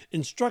the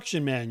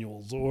instruction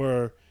manuals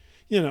or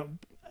you know,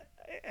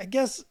 I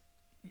guess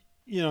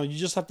you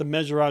just have to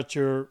measure out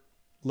your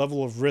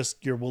level of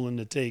risk you're willing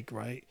to take,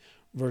 right?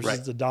 Right.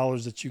 Versus the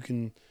dollars that you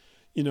can,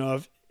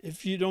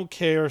 if you don't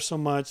care so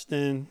much,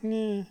 then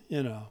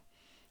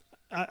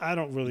I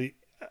don't really.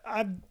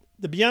 I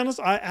To be honest,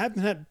 I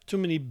haven't had too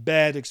many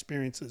bad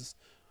experiences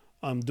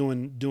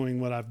doing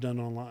what I've done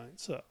online.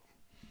 So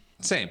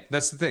Same.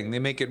 That's the thing. They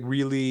make it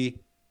really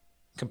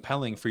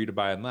compelling for you to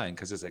buy online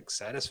because it's like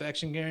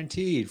satisfaction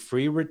guaranteed,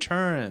 free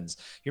returns.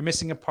 You're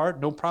missing a part,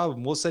 no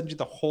problem. We'll send you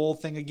the whole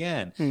thing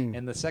again. hmm.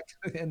 And the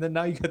second, and then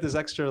now you get this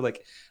extra.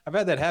 Like I've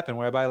had that happen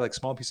where I buy like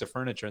small piece of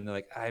furniture and they're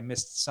like, I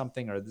missed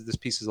something or this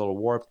piece is a little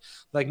warped.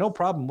 Like no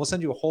problem, we'll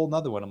send you a whole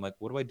nother one. I'm like,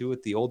 what do I do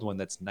with the old one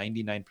that's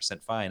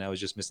 99% fine? I was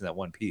just missing that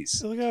one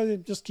piece.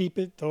 Like, just keep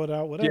it, throw it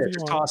out, Yeah, whatever you just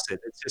want. toss it.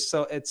 It's just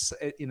so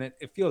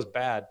it feels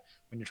bad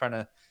when you're trying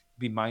to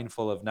be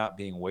mindful of not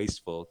being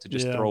wasteful to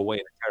just Yeah, throw away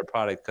an entire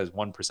product because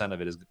 1%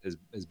 of it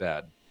is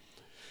bad.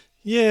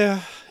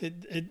 yeah,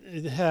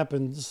 it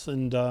happens,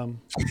 and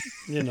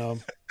you know,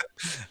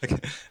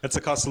 That's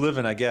the cost of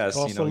living, I guess.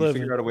 cost of You figure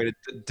living. out a way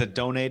to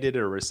donate it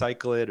or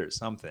recycle it or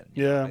something.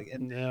 Yeah,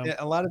 And yeah.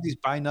 a lot of these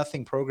buy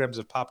nothing programs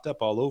have popped up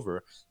all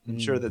over. I'm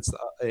sure Mm. that's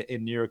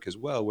in New York as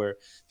well, where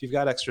if you've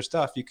got extra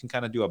stuff, you can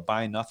kind of do a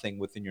buy nothing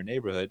within your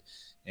neighborhood,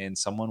 and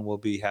someone will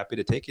be happy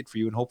to take it for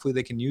you, and hopefully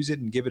they can use it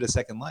and give it a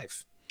second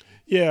life.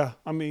 Yeah,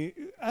 I mean,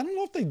 I don't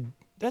know if they.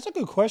 That's a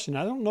good question.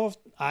 I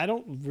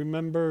don't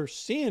remember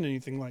seeing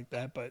anything like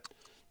that, but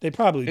they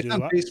probably It's on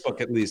do.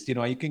 Facebook at least.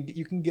 You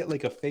can get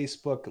like a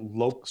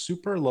Facebook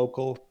super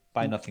local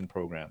buy Mm, nothing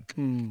program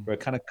mm. where it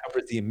kind of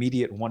covers the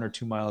immediate 1 or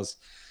 2 miles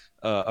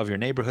of your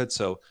neighborhood.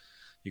 So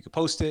you could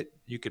post it,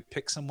 you could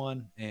pick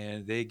someone,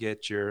 and they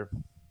get your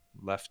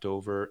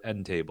leftover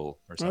end table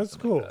or That's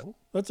something like that. cool.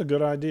 That's a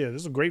good idea.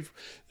 This is great.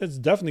 It's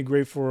definitely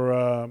great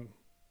for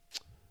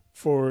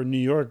New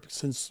York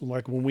since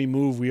like when we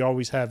move, we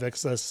always have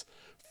excess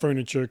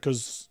furniture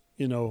because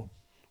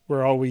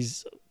we're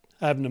always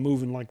having to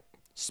move in like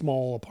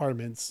small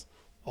apartments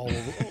all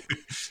over.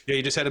 Yeah,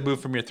 you just had to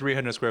move from your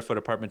 300 square foot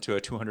apartment to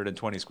a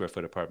 220 square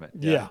foot apartment.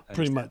 Yeah, Yeah, I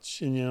pretty understand.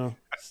 much. And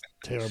it's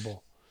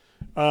terrible.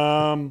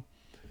 Um,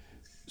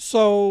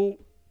 so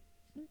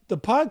the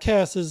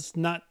podcast is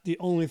not the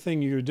only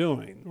thing you're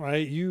doing,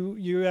 right?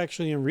 You're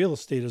actually in real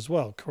estate as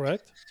well,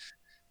 correct?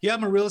 Yeah,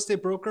 I'm a real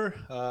estate broker.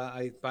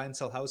 I buy and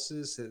sell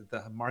houses.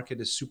 The market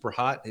is super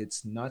hot.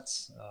 It's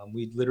nuts.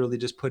 We literally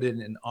just put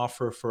in an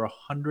offer for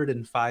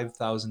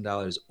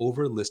 $105,000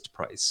 over list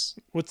price.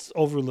 What's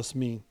overlist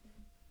mean?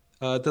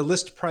 The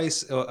list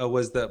price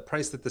was the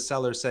price that the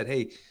seller said,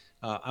 "Hey,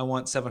 I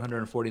want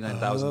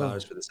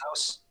 $749,000 Oh, for this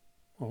house."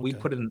 We okay.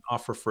 put in an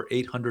offer for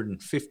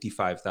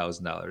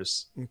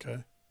 $855,000, Okay.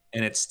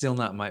 and it still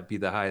not might be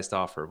the highest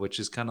offer, which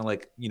is kind of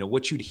like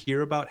what you'd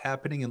hear about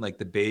happening in like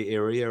the Bay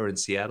Area or in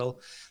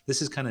Seattle.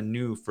 This is kind of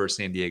new for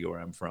San Diego, where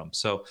I'm from.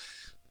 So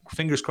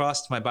fingers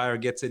crossed, my buyer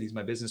gets it. He's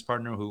my business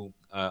partner, who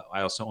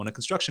I also own a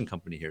construction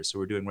company here. So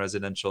we're doing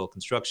residential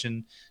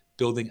construction,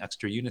 building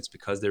extra units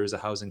because there is a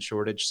housing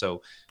shortage.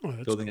 So Oh,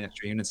 that's building cool.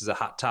 extra units is a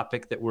hot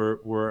topic that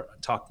we're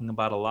talking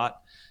about a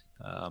lot,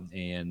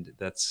 and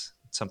that's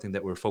something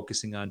that we're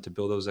focusing on to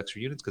build those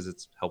extra units because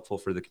it's helpful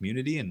for the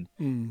community and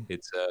Mm.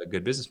 it's a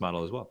good business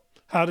model as well.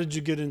 How did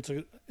you get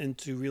into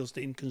real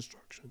estate and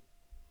construction?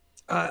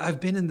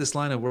 I've been in this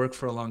line of work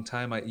for a long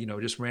time.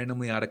 Just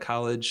randomly out of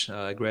college,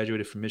 I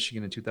graduated from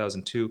Michigan in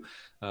 2002.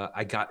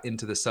 I got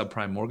into the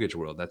subprime mortgage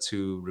world. That's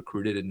who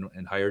recruited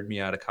and hired me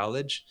out of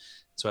college.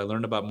 So I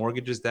learned about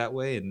mortgages that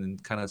way, and then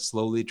kind of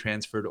slowly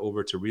transferred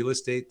over to real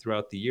estate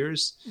throughout the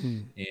years.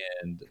 Mm.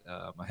 And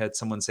I had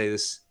someone say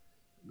this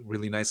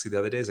really nicely the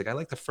other day. It's like, I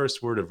like the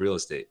first word of real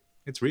estate.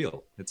 It's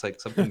real. It's like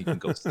something you can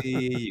go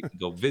see, you can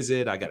go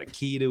visit. I got a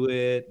key to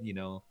it.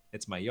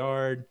 It's my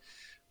yard.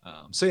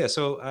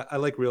 So I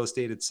like real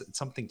estate. It's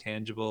something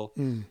tangible.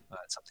 Mm.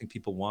 It's something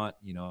people want.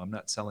 I'm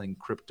not selling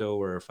crypto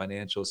or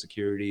financial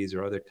securities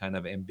or other kind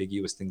of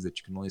ambiguous things that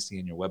you can only see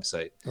in your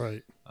website.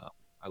 Right. Uh,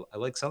 I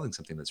like selling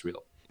something that's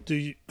real. Do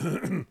you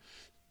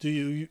do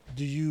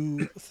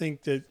you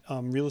think that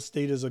real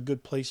estate is a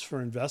good place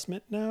for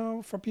investment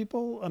now for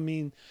people? I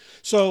mean,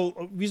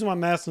 so reason why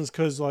I'm asking is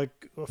because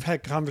like I've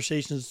had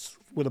conversations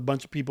with a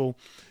bunch of people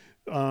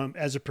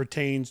as it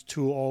pertains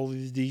to all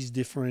of these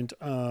different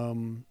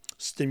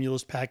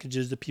stimulus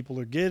packages that people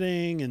are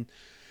getting,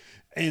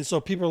 and so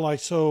people are like,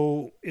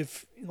 so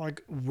if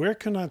like, where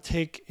can I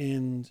take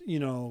and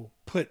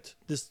put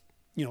this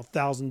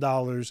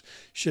 $1,000?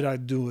 Should I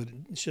do it?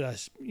 Should I?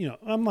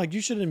 I'm like,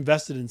 you should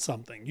invest it in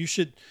something. You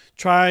should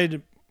try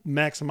to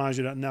maximize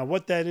it. Now,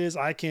 what that is,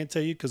 I can't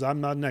tell you because I'm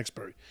not an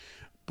expert.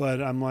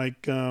 But I'm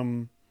like,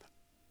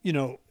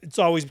 it's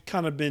always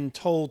kind of been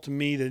told to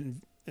me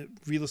that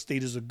real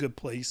estate is a good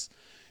place.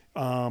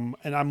 And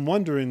I'm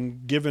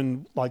wondering,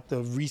 given like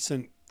the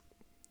recent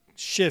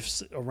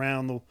shifts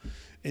around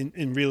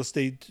in real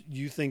estate, do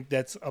you think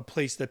that's a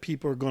place that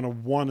people are going to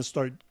want to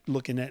start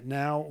looking at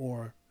now,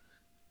 or?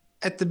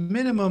 At the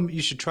minimum,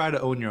 you should try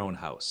to own your own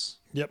house.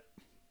 Yep.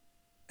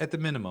 At the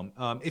minimum,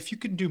 if you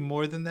can do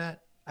more than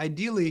that,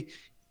 ideally,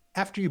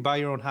 after you buy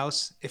your own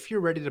house, if you're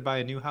ready to buy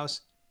a new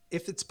house,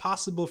 if it's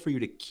possible for you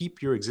to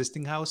keep your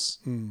existing house,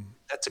 Hmm.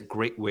 that's a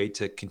great way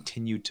to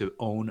continue to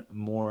own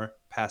more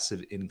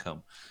passive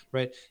income,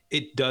 right?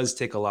 It does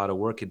take a lot of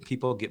work, and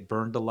people get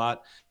burned a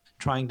lot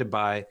trying to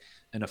buy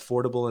an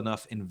affordable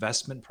enough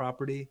investment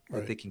property that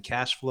Right. they can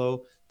cash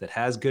flow, that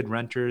has good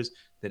renters,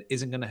 that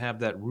isn't going to have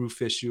that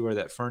roof issue or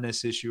that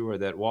furnace issue or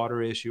that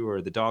water issue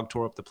or the dog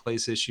tore up the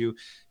place issue,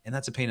 and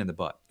that's a pain in the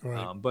butt.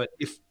 Right. But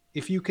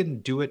if you can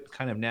do it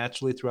kind of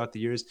naturally throughout the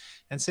years,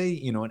 and say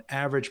an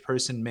average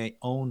person may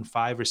own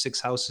 5 or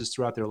 6 houses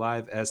throughout their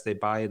life as they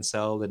buy and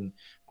sell and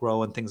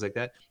grow and things like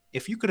that,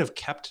 if you could have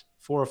kept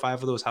 4 or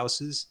 5 of those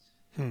houses,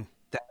 Hmm.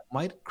 that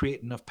might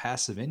create enough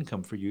passive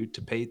income for you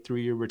to pay through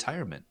your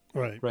retirement,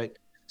 Right. right?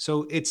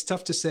 So it's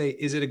tough to say,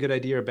 is it a good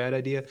idea or a bad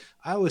idea?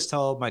 I always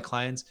tell my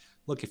clients,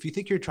 look, if you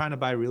think you're trying to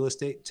buy real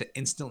estate to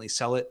instantly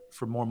sell it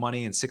for more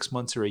money in 6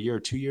 months or a year or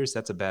 2 years,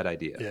 that's a bad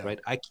idea, Yeah. right?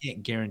 I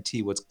can't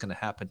guarantee what's going to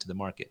happen to the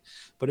market.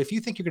 But if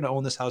you think you're going to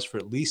own this house for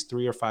at least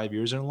 3 or 5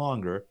 years or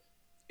longer,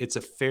 it's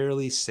a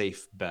fairly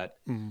safe bet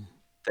Hmm.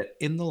 that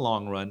in the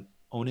long run,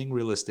 owning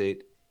real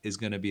estate is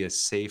going to be a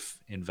safe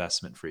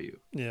investment for you.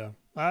 Yeah.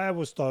 I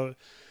always thought.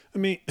 I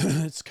mean,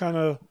 it's kind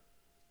of.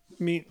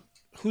 I mean,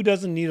 who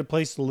doesn't need a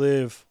place to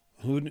live?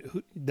 Who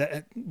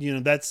that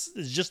that's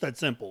it's just that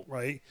simple,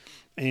 right?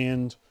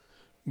 And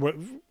what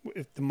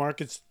if the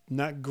market's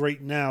not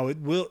great now?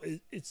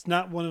 It's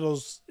not one of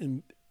those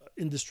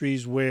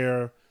industries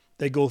where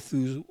they go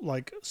through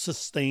like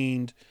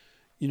sustained,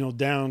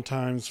 down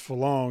times for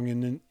long,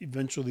 and then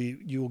eventually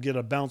you will get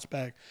a bounce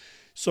back.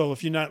 So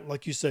if you're not,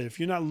 like you say, if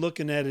you're not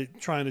looking at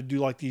it trying to do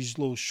like these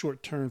little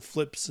short term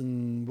flips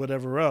and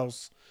whatever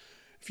else,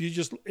 if you're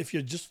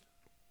just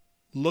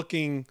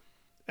looking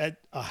at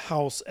a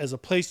house as a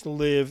place to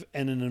live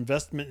and an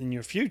investment in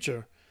your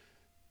future,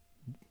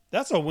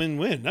 that's a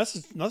win-win.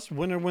 That's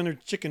winner winner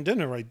chicken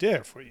dinner right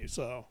there for you.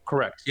 So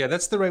Correct. Yeah,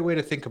 that's the right way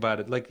to think about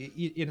it. Like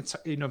it's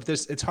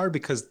there's it's hard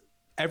because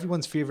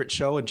everyone's favorite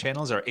show and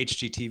channels are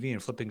HGTV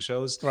and flipping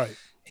shows. Right.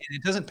 And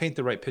it doesn't paint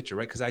the right picture,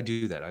 right? Because I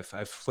do that.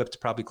 I've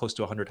flipped probably close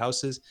to 100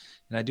 houses,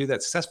 and I do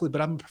that successfully.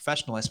 But I'm a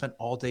professional. I spent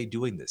all day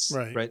doing this,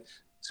 Right. right?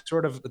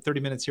 Sort of 30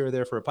 minutes here or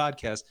there for a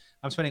podcast.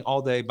 I'm spending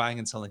all day buying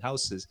and selling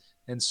houses,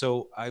 and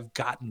so I've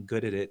gotten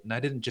good at it. And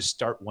I didn't just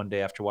start one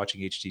day after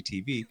watching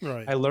HGTV.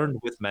 Right. I learned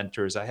with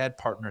mentors. I had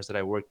partners that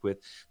I worked with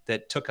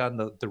that took on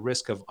the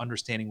risk of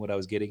understanding what I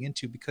was getting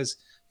into, because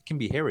it can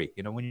be hairy.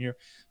 You know, when you're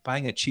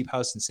buying a cheap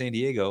house in San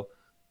Diego,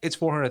 it's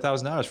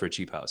 $400,000 for a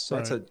cheap house. So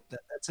Right.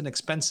 that's an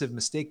expensive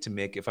mistake to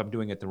make if I'm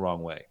doing it the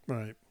wrong way.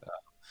 Right.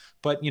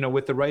 But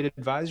with the right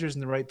advisors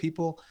and the right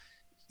people,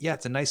 yeah,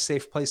 it's a nice,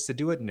 safe place to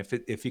do it. And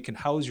if you can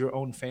house your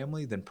own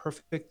family, then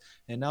perfect.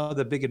 And now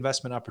the big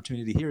investment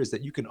opportunity here is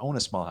that you can own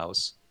a small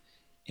house,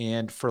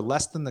 and for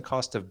less than the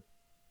cost of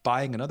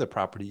buying another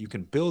property, you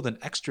can build an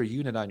extra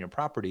unit on your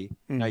property.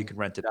 Now you can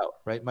rent it out,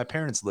 right? My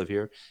parents live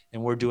here,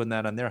 and we're doing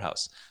that on their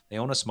house. They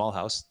own a small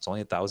house. It's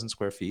only 1,000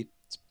 square feet.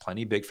 It's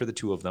plenty big for the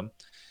two of them.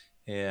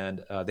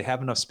 And they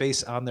have enough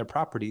space on their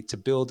property to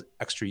build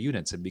extra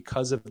units. And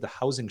because of the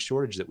housing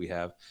shortage that we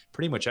have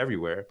pretty much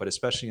everywhere, but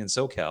especially in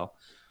SoCal,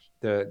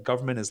 the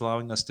government is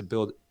allowing us to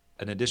build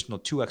an additional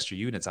 2 extra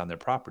units on their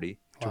property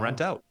to rent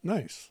out.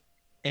 Nice.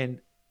 And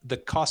the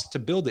cost to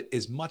build it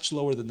is much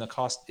lower than the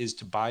cost is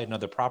to buy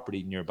another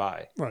property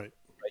nearby. Right.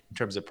 In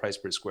terms of price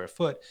per square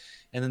foot.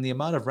 And then the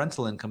amount of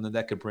rental income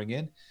that could bring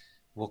in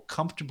will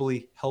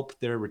comfortably help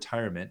their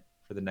retirement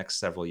for the next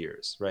several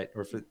years, right?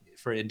 Or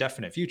for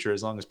indefinite future,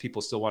 as long as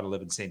people still want to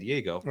live in San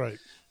Diego. Right.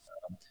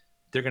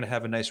 They're going to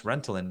have a nice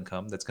rental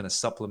income that's going to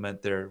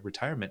supplement their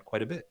retirement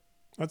quite a bit.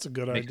 That's a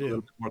good Make it a idea.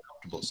 little bit more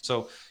comfortable.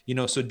 So,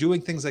 so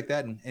doing things like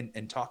that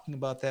and talking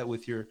about that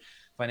with your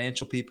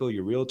financial people,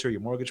 your realtor, your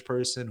mortgage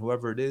person,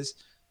 whoever it is,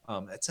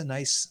 that's a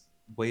nice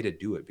way to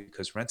do it,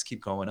 because rents keep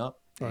going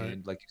up. Right.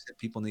 And like you said,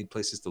 people need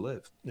places to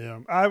live. Yeah.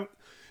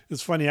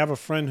 It's funny. I have a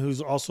friend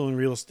who's also in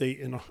real estate,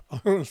 and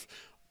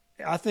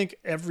I think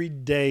every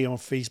day on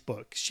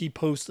Facebook, she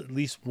posts at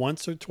least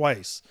once or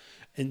twice.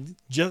 And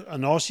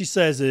all she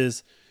says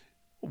is,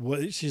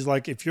 she's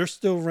like, if you're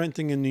still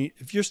renting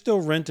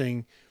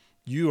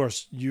you are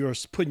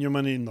putting your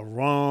money in the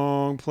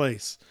wrong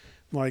place.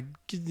 Like,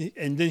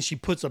 and then she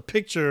puts a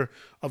picture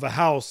of a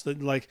house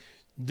that, like,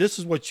 this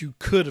is what you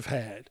could have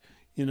had,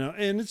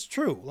 and it's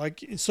true.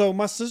 Like, so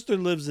my sister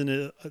lives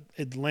in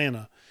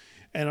Atlanta,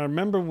 and I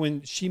remember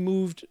when she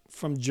moved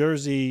from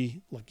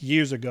Jersey, like,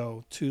 years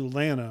ago to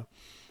Atlanta,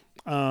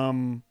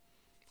 when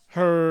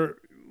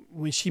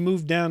she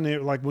moved down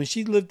there, like, when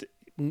she lived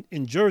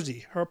in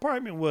Jersey, her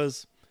apartment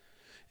was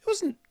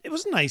a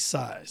nice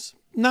size,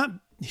 not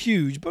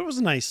huge, but it was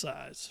a nice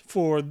size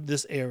for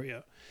this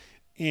area.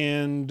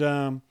 And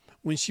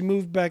when she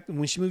moved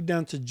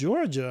down to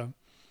Georgia,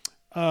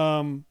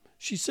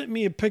 she sent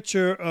me a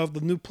picture of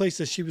the new place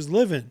that she was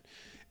living.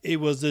 It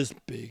was this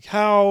big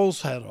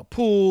house, had a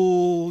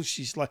pool.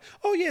 She's like,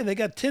 "Oh yeah, they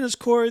got tennis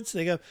courts.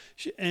 They got,"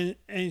 I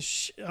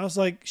was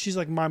like, "She's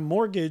like, my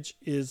mortgage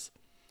is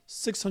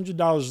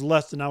 $600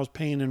 less than I was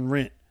paying in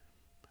rent."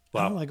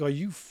 Wow. I'm like, "Are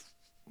you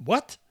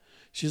what?"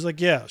 She's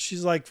like, "Yeah."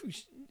 She's like,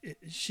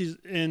 she's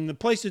in the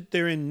place that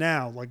they're in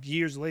now. Like,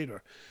 years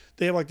later,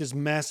 they have like this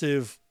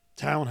massive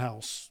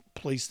townhouse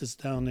place that's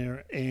down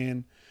there,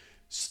 and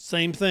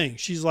same thing.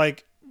 She's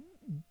like,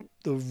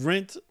 the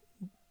rent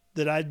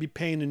that I'd be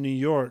paying in New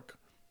York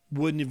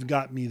wouldn't have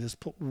got me this.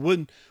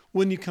 Wouldn't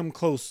you come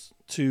close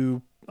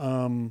to,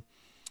 what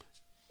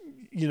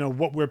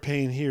we're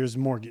paying here is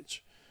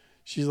mortgage.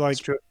 She's like,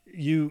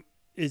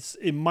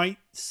 it might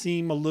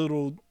seem a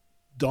little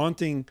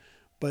daunting,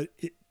 but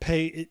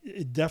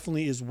it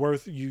definitely is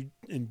worth you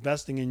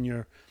investing in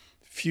your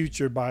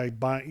future by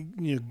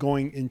buying,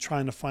 going and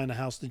trying to find a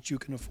house that you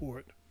can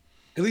afford.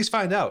 At least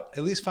find out.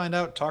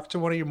 Talk to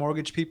one of your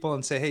mortgage people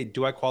and say, "Hey,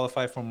 do I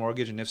qualify for a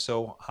mortgage? And if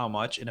so, how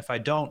much? And if I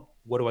don't,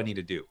 what do I need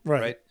to do?"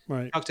 Right.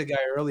 I talked to a guy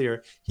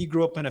earlier. He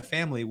grew up in a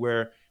family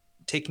where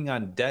taking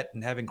on debt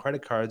and having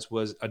credit cards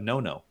was a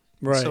no-no.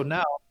 Right. So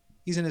now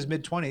he's in his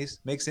mid-20s,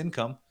 makes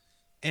income,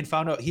 and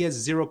found out he has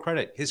zero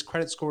credit. His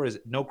credit score is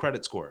no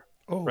credit score.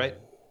 Oh. Right.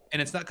 And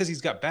it's not because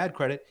he's got bad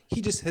credit.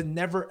 He just had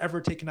never,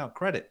 ever taken out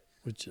credit.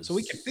 So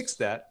we can fix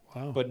that.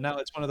 Wow. But now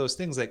it's one of those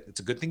things, like,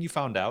 it's a good thing you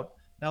found out.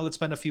 Now let's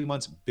spend a few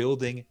months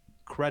building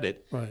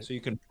credit, right, so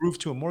you can prove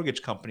to a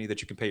mortgage company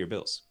that you can pay your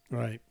bills.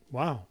 Right.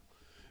 Wow.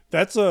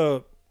 That's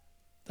a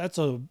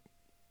crazy.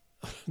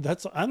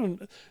 That's a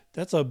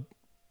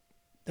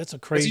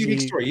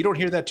unique story. You don't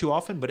hear that too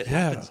often, but it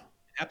happens. It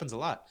happens a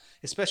lot.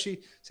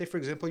 Especially, say, for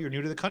example, you're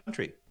new to the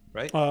country,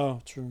 right?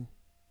 Oh, true.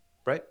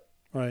 Right.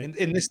 Right.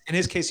 In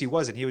his case, he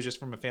wasn't. He was just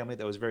from a family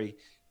that was very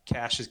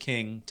cash is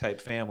king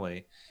type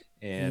family,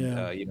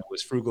 and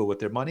was frugal with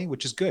their money,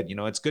 which is good.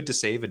 It's good to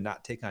save and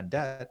not take on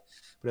debt,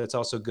 but it's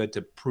also good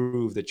to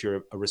prove that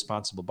you're a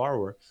responsible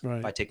borrower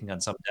by taking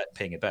on some debt and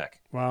paying it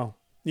back. Wow.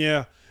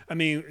 Yeah. I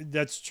mean,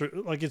 that's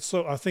true. Like,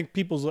 I think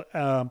people's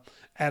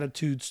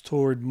attitudes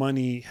toward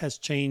money has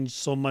changed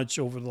so much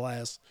over the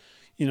last,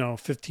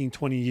 15,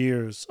 20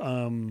 years.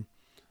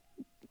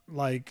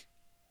 Like,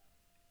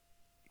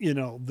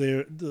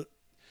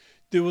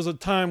 there was a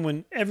time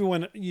when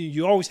everyone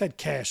you always had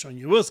cash on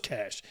you. It was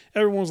cash.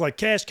 Everyone was like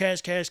cash,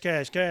 cash, cash,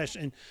 cash, cash,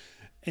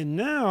 and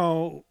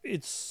now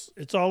it's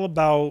all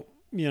about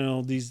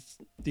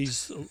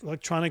these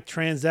electronic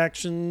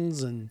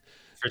transactions and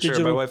For sure. My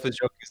digital. wife was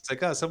joking. It's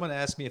like, oh, someone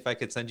asked me if I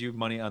could send you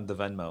money on the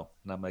Venmo.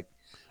 And I'm like,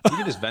 you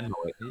can just Venmo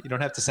it. You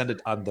don't have to send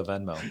it on the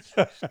Venmo.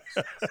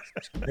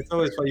 It's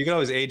always fun. You can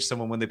always age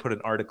someone when they put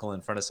an article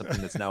in front of something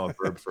that's now a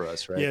verb for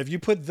us, right? Yeah, if you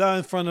put the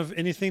in front of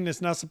anything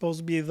that's not supposed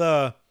to be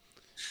the,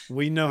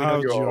 we know We how know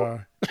old you're you old.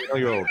 are. We know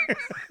you're old.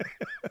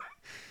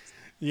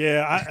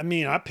 Yeah, I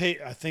mean, I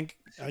think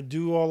I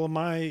do all of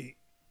my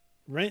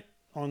rent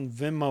on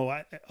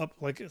Venmo up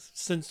like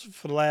since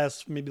for the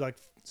last maybe like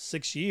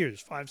 6 years,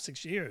 5,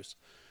 6 years,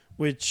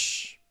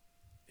 which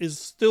is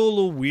still a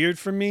little weird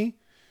for me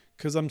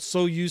because I'm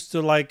so used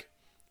to like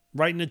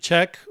writing a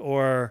check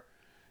or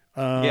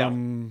Yeah.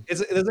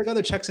 There's like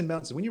other checks and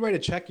balances. When you write a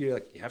check, you're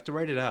like, you have to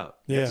write it out.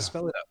 You have yeah, to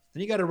spell it out.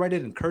 Then you got to write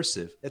it in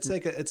cursive. It's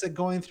like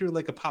going through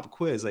like a pop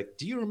quiz. Like,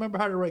 do you remember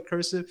how to write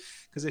cursive?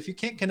 Because if you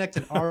can't connect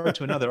an R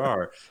to another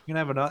R, you're gonna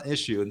have an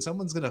issue, and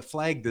someone's gonna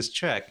flag this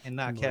check and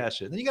not right,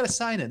 cash it. Then you got to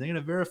sign it. Then you're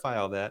gonna verify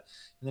all that.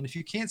 And then if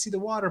you can't see the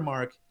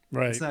watermark, it's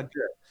right, not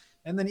good.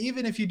 And then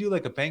even if you do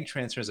like a bank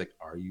transfer, it's like,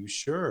 are you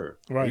sure?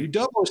 Are you right.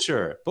 double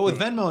sure? But with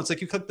Venmo, it's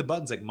like you click the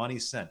buttons like money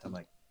sent. I'm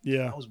like,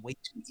 Yeah, that was way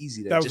too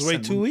easy to that was just way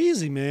send money. too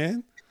easy,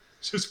 man.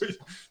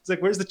 It's like,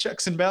 where's the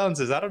checks and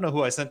balances? I don't know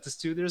who I sent this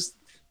to. There's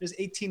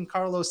 18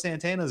 Carlos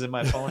Santanas in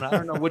my phone. I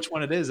don't know which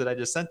one it is that I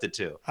just sent it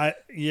to.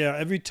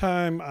 Every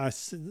time I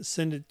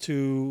send it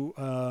to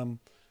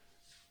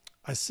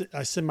I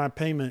send my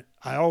payment,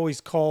 I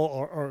always call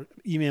or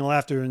email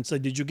after and say,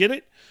 "Did you get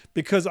it?"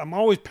 Because I'm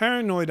always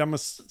paranoid. I'm gonna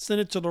send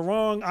it to the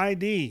wrong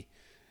ID.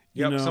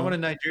 You Yep. Someone know.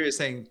 in Nigeria is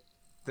saying,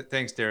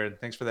 Thanks, Darren.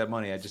 Thanks for that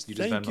money. You just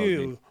Thank Venmoed me.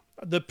 you.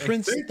 The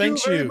prince Thank you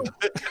thanks very you.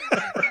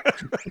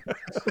 much.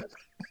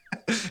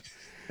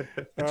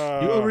 You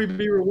will Uh,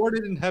 be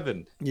rewarded in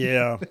heaven.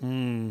 yeah.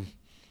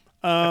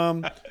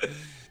 Um.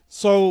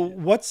 So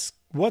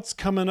what's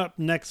coming up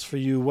next for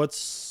you?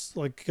 What's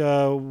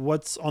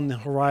on the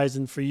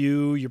horizon for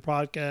you? Your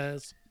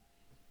podcast?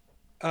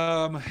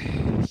 Um,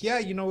 yeah,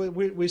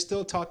 we're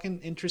still talking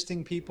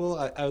interesting people.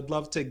 I would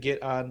love to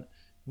get on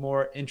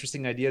more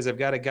interesting ideas. I've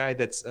got a guy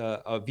that's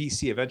a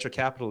VC, a venture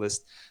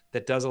capitalist,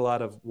 that does a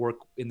lot of work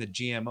in the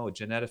GMO,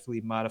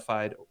 genetically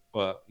modified,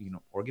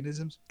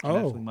 organisms,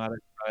 genetically Oh.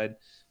 modified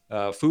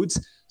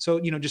foods. So,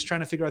 just trying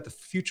to figure out the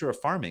future of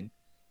farming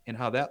and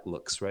how that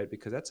looks, right?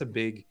 Because that's a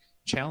big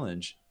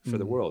challenge for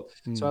the Mm, world.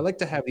 So I mm, like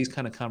to have these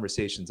kind of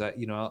conversations.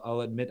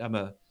 I'll admit I'm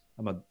a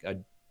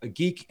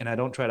geek and I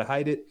don't try to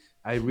hide it.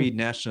 I read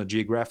National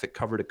Geographic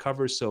cover to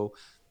cover. So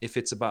if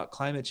it's about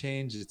climate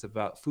change, it's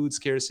about food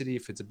scarcity,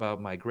 if it's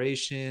about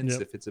migrations,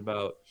 yep. if it's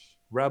about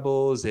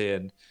rebels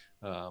and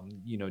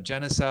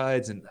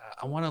genocides, and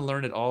I want to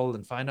learn it all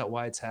and find out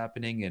why it's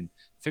happening and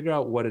figure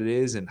out what it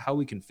is and how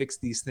we can fix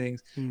these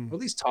things, Mm, or at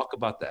least talk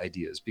about the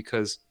ideas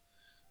because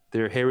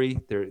they're hairy,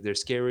 they're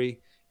scary,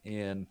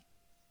 and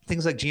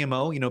things like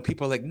GMO,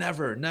 people are like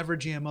never, never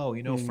GMO.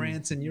 mm,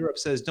 France and Europe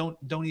says don't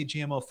eat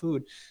GMO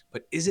food,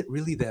 but is it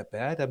really that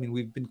bad? I mean,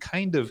 we've been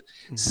kind of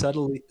mm.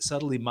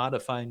 subtly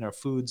modifying our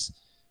foods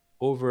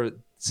over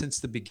since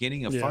the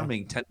beginning of Yeah.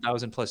 farming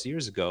 10,000 plus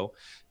years ago.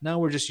 Now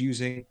we're just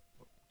using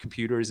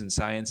computers and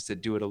science to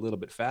do it a little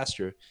bit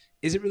faster.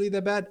 Is it really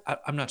that bad?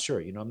 I'm not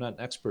sure. I'm not an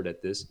expert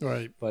at this,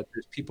 Right. but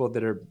there's people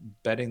that are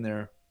betting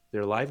their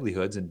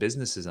livelihoods and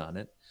businesses on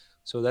it.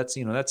 So that's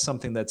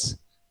something that's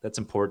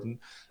important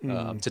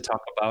Mm, to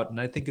talk about, and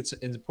I think it's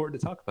important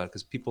to talk about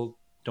because people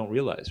don't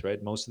realize,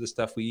 right? Most of the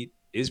stuff we eat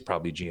is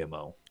probably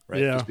GMO,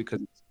 right? yeah. Just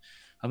because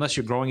unless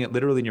you're growing it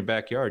literally in your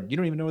backyard, you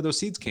don't even know where those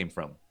seeds came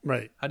from.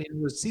 Right. How do you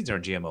know those seeds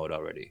aren't GMO'd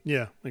already?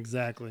 Yeah.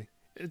 Exactly.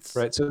 It's.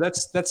 Right. So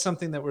that's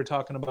something that we're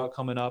talking about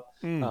coming up.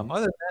 Mm,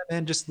 Other than that,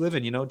 man, just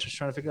living, just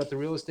trying to figure out the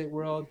real estate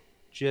world,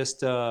 just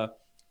trying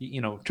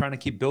to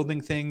keep building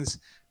things.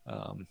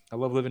 I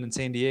love living in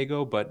San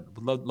Diego, but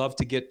would love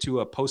to get to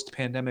a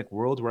post-pandemic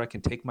world where I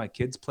can take my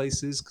kids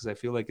places because I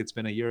feel like it's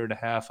been a year and a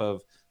half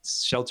of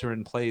shelter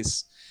in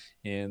place,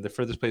 and the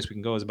furthest place we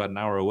can go is about an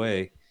hour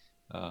away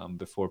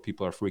before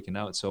people are freaking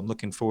out. So I'm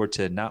looking forward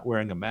to not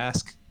wearing a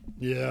mask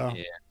yeah.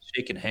 and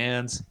shaking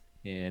hands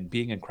and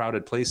being in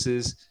crowded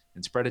places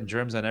and spreading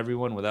germs on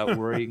everyone without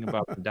worrying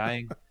about them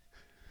dying.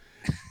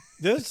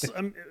 This.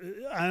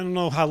 I don't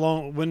know how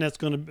long when that's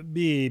going to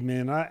be,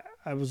 man.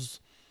 I was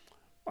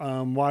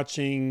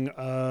watching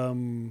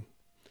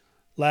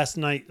last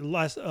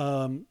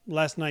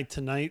night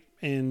tonight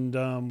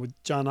and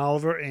with John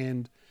Oliver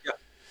and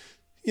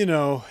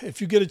Yeah.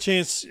 if you get a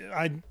chance,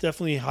 I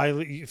definitely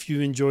highly if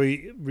you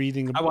enjoy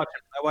reading I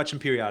watch them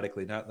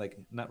periodically,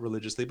 not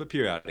religiously, but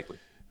periodically.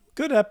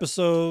 good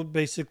episode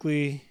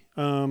basically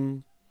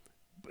and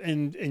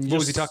What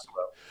was he just talking about?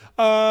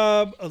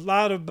 a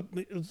lot of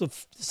the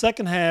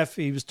second half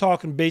he was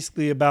talking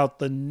basically about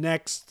the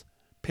next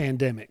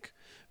pandemic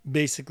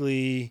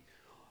basically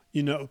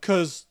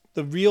because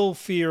the real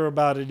fear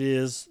about it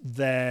is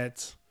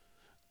that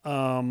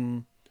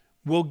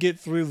we'll get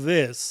through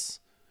this,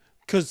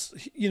 because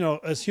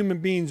as human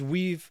beings,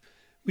 we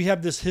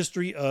have this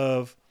history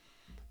of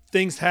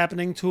things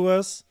happening to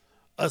us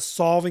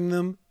solving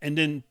them, and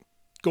then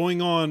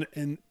going on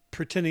and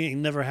pretending it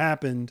never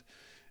happened,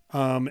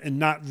 and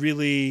not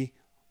really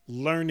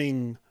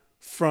learning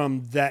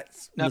from that.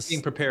 Not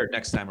being prepared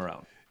next time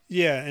around.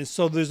 Yeah, and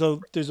so there's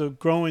a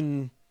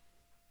growing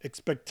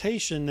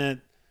expectation that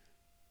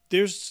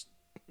there's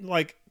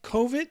like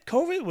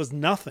COVID was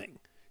nothing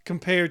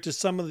compared to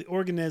some of the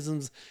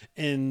organisms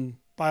and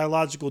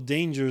biological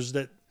dangers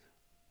that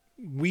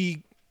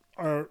we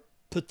are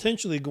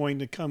potentially going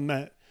to come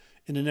at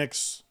in the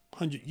next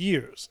 100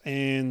 years.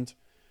 And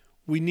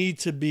we need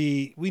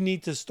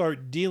to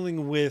start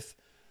dealing with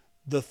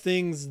the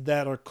things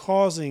that are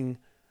causing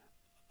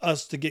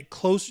us to get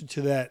closer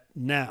to that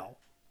now,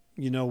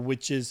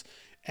 which is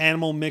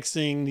animal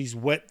mixing, these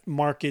wet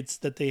markets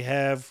that they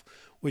have,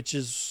 which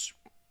is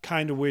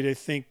kind of where they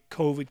think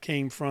COVID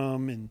came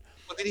from. And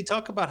well, did he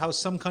talk about how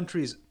some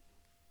countries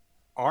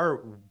are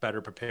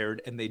better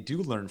prepared and they do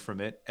learn from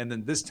it? And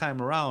then this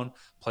time around,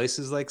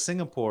 places like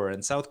Singapore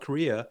and South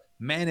Korea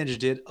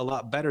managed it a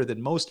lot better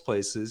than most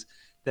places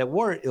that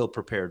were ill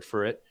prepared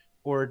for it,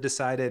 or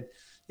decided,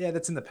 yeah,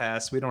 that's in the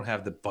past. We don't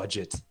have the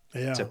budget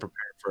to prepare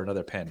for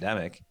another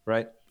pandemic,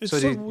 right? It's so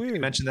weird. Did he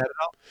mention that at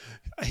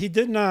all? He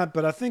did not,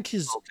 but I think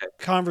his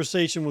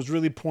conversation was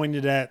really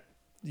pointed at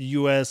the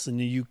U.S. and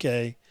the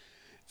U.K.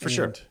 For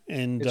sure.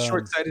 And it's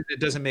short-sighted. It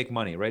doesn't make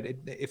money, right?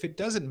 If it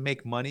doesn't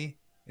make money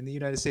in the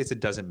United States, it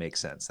doesn't make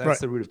sense. That's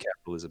the root of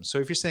capitalism. So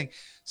if you're saying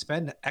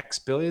spend X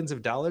billions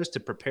of dollars to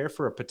prepare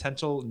for a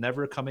potential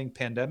never coming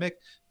pandemic,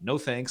 no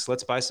thanks.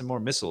 Let's buy some more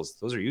missiles.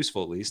 Those are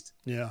useful, at least.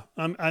 Yeah.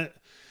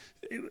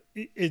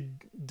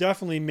 It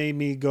definitely made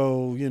me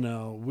go,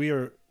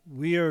 we're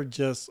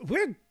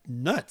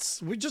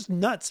nuts. We're just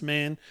nuts,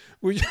 man.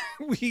 We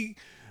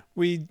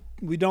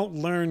don't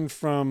learn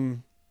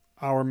from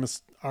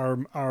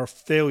our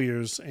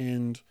failures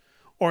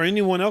or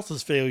anyone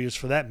else's failures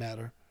for that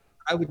matter.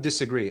 I would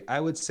disagree. I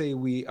would say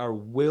we are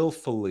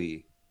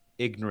willfully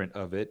ignorant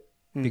of it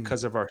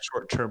because of our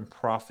short-term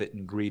profit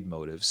and greed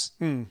motives.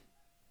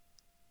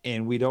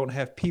 And we don't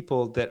have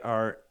people that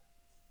are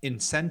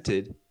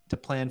incented to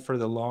plan for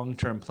the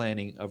long-term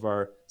planning of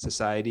our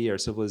society, our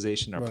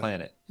civilization, our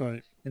planet.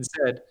 Right.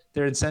 Instead,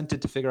 they're incented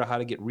to figure out how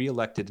to get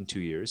reelected in 2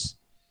 years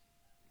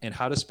and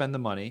how to spend the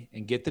money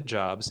and get the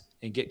jobs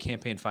and get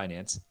campaign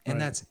finance. And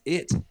that's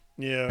it.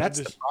 Yeah. That's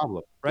the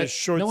problem, right? It's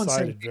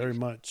short-sighted very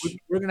much.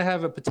 We're going to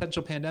have a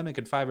potential pandemic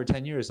in 5 or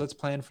 10 years. Let's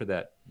plan for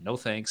that. No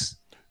thanks.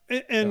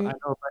 And I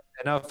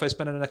know if I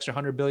spend an extra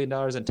 $100 billion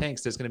on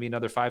tanks, there's going to be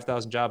another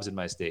 5,000 jobs in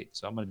my state.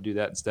 So I'm going to do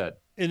that instead.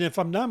 And if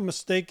I'm not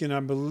mistaken,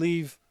 I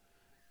believe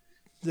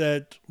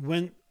that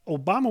when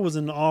Obama was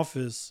in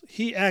office,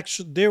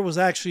 there was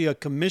actually a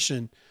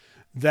commission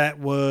that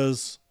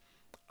was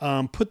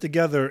put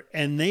together,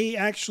 and they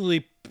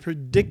actually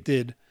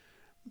predicted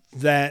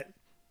that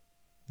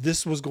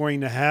this was going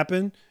to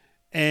happen.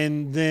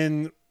 And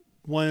then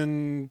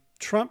when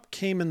Trump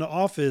came into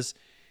office,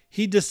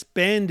 he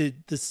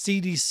disbanded the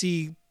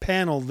CDC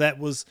panel that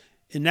was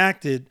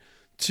enacted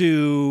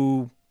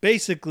to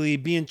basically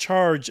be in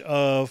charge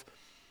of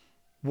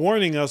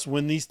warning us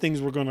when these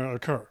things were going to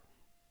occur.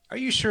 Are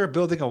you sure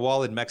building a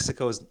wall in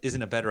Mexico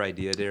isn't a better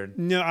idea, Darren?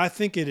 No, I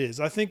think it is.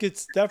 I think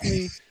it's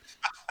definitely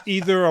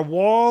either a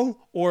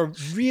wall or a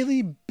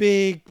really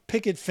big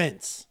picket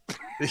fence.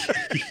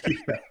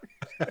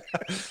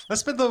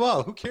 Let's build the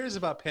wall. Who cares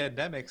about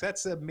pandemics?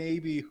 That's a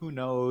maybe. Who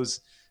knows?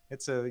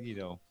 It's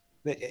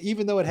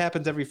even though it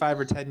happens every 5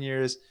 or 10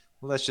 years,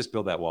 let's just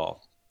build that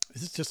wall.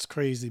 It's just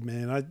crazy,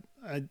 man.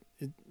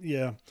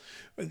 Yeah.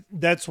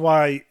 That's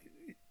why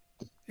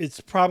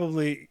it's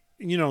probably,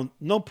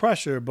 no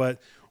pressure, but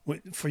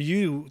for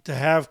you to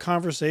have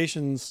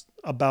conversations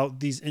about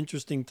these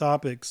interesting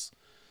topics,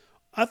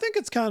 I think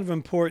it's kind of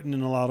important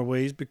in a lot of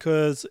ways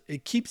because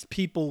it keeps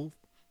people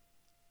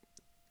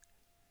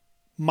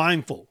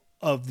mindful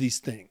of these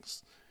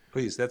things.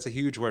 Please, that's a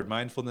huge word.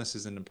 Mindfulness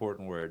is an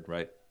important word,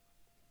 right?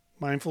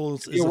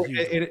 Mindfulness is a huge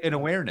word. And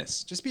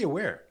awareness. Just be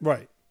aware.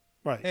 Right.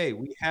 Hey,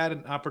 we had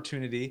an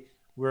opportunity.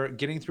 We're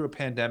getting through a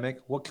pandemic.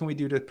 What can we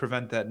do to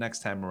prevent that next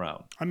time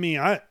around? I mean,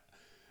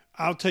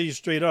 I'll tell you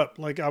straight up.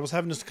 Like I was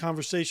having this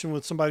conversation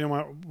with somebody on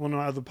one of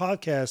my other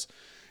podcasts.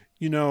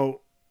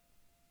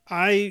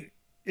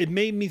 It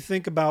made me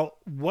think about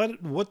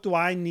what do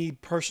I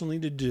need personally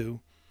to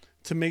do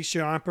to make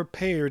sure I'm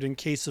prepared in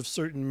case of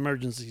certain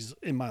emergencies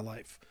in my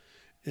life.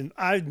 And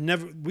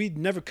we'd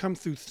never come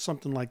through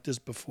something like this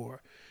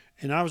before.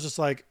 And I was just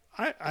like,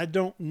 I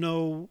don't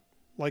know,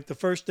 like the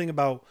first thing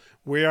about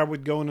where I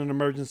would go in an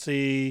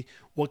emergency,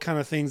 what kind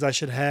of things I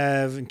should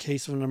have in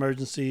case of an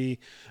emergency,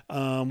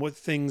 what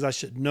things I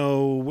should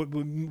know,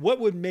 what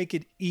would make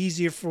it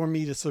easier for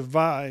me to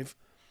survive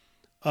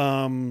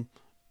an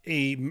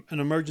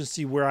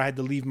emergency where I had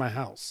to leave my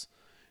house.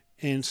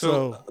 And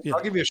so yeah.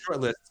 I'll give you a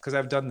short list because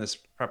I've done this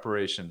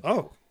preparation. Oh,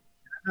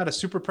 I'm not a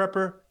super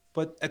prepper,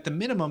 but at the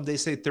minimum, they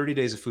say 30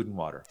 days of food and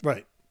water.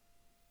 Right.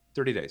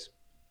 30 days.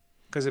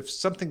 Because if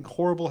something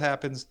horrible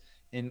happens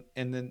and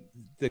then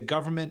the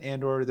government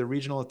and or the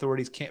regional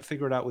authorities can't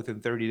figure it out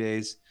within 30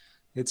 days,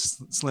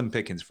 it's slim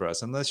pickings for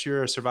us. Unless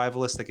you're a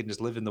survivalist that can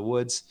just live in the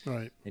woods,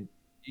 Right. and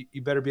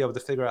you better be able to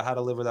figure out how to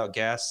live without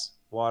gas,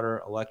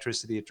 water,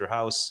 electricity at your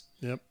house.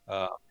 Yep.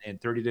 And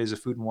 30 days of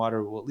food and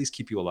water will at least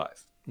keep you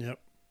alive. Yep.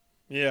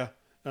 Yeah.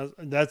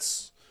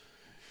 That's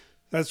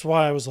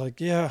why I was like,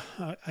 yeah,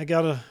 I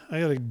gotta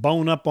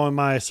bone up on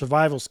my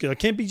survival skill. I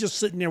can't be just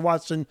sitting there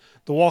watching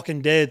The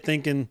Walking Dead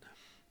thinking,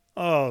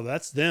 oh,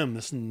 that's them.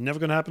 This is never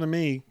gonna happen to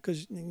me,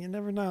 because you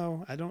never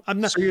know.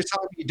 I'm not. So you're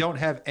telling me you don't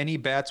have any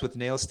bats with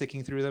nails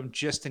sticking through them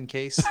just in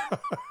case?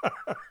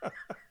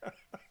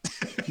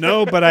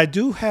 No, but I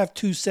do have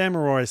 2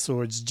 samurai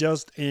swords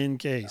just in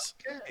case.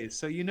 Okay,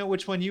 so you know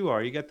which one you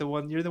are. You got the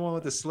one. You're the one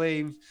with the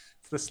slave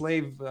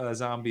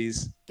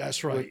zombies.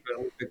 That's right.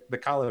 With the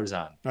collars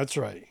on. That's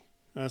right.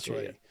 That's Yeah,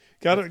 right.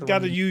 That's the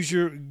Gotta one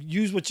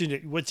use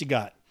what you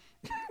got.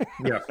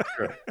 Yeah, for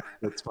sure.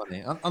 That's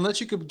funny.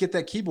 Unless you could get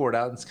that keyboard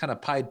out and it's kind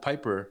of Pied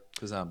Piper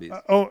the zombies.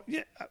 Oh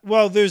yeah.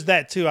 Well, there's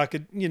that too. I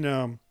could You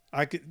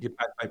Pied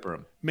Piper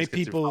them. make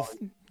people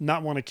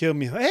not want to kill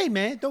me. Hey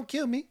man, don't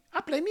kill me. I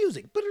play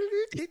music.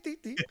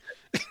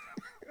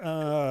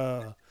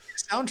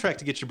 Soundtrack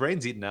to get your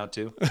brains eaten out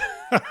too.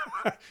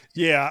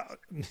 Yeah,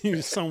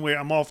 somewhere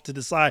I'm off to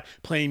the side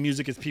playing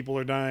music as people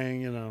are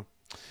dying.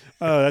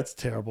 Oh, that's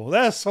terrible.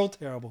 That's so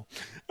terrible.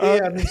 Yeah,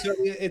 I mean, so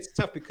it's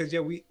tough because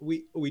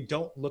we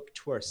don't look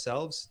to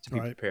ourselves to be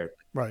prepared.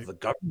 Right. The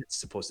government's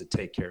supposed to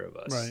take care of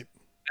us. Right.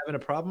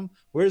 Having a problem?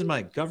 Where's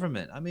my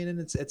government? I mean, and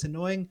it's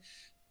annoying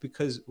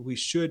because we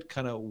should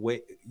kind of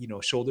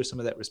shoulder some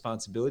of that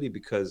responsibility,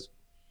 because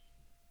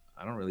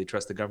I don't really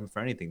trust the government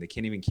for anything. They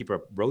can't even keep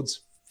our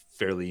roads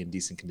fairly in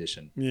decent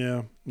condition.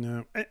 Yeah.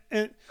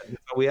 And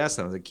we asked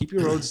them, like, keep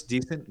your roads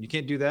decent. You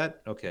can't do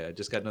that? Okay, I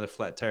just got another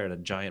flat tire and a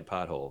giant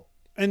pothole.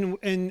 And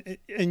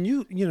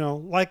you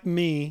like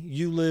me,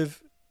 you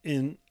live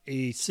in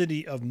a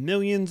city of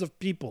millions of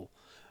people.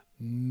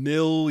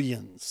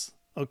 Millions.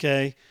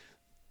 Okay.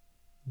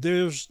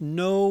 There's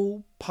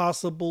no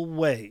possible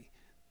way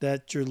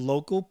that your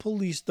local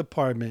police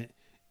department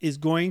is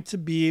going to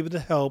be able to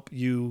help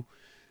you,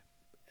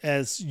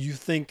 as you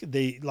think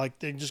they're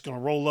just going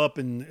to roll up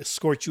and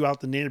escort you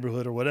out the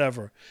neighborhood or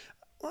whatever.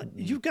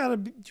 You've got to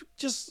be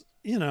just,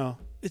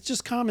 it's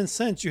just common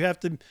sense. You have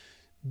to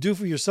do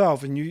for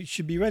yourself, and you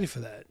should be ready for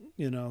that,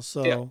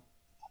 so yeah.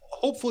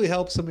 Hopefully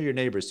help some of your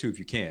neighbors too, if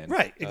you can.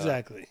 Right.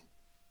 Exactly.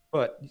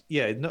 But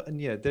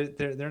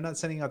they're not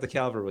sending out the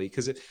cavalry,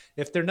 because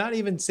if they're not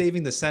even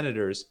saving the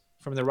senators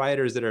from the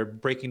rioters that are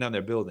breaking down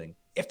their building,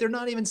 if they're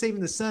not even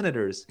saving the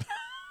senators,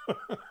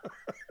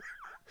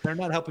 they're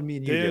not helping me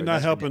and you. They're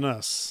not helping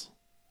us.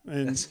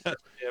 And yeah,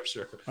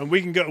 sure. And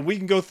we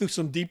can go through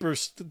some deeper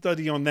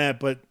study on that,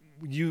 but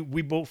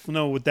we both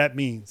know what that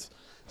means.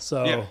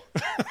 So yeah.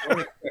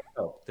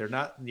 They're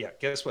not. Yeah.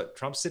 Guess what?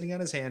 Trump's sitting on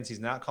his hands. He's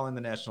not calling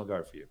the National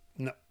Guard for you.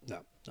 No.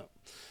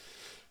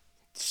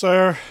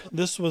 Sir,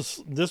 this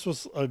was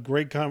a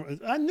great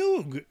I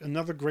knew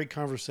another great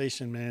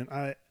conversation,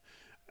 man.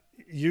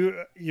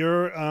 Your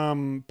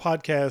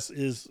podcast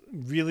is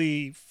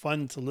really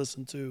fun to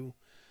listen to,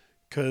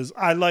 because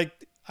I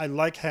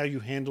like how you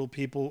handle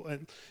people,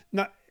 and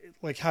not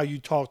like how you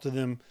talk to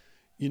them.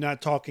 You're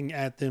not talking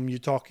at them, you're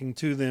talking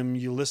to them,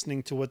 you're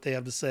listening to what they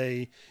have to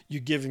say,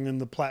 you're giving them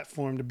the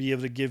platform to be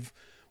able to give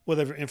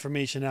whatever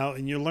information out,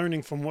 and you're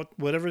learning from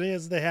whatever it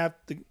is they have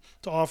to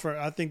offer.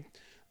 I think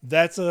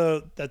that's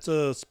a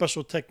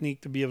special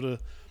technique to be able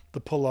to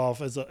pull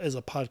off as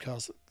a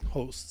podcast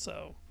host.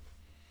 So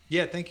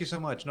yeah, thank you so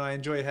much. No, I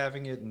enjoy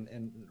having it,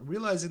 and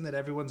realizing that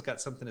everyone's got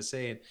something to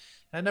say, and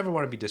I never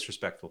want to be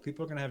disrespectful.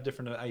 People are going to have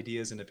different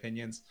ideas and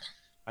opinions.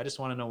 I just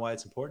want to know why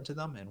it's important to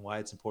them and why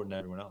it's important to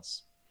everyone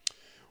else.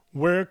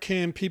 Where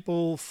can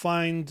people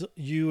find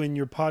you and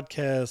your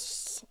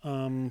podcasts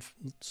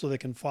so they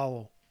can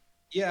follow?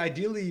 Yeah,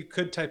 ideally you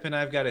could type in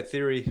 "I've Got a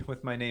Theory"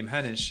 with my name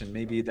Henish, and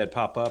maybe that'd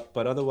pop up.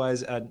 But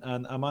otherwise,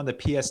 I'm on the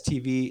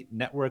PSTV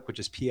network, which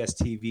is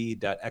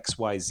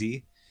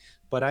pstv.xyz.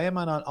 But I am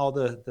on all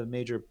the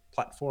major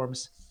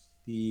platforms,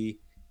 the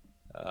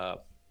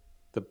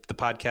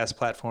podcast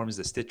platforms,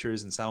 the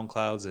Stitchers and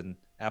SoundClouds and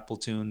Apple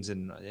Tunes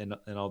and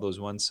all those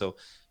ones. So you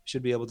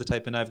should be able to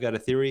type in "I've Got a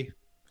Theory."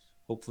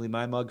 Hopefully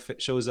my mug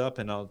shows up,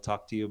 and I'll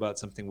talk to you about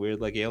something weird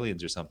like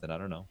aliens or something. I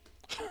don't know.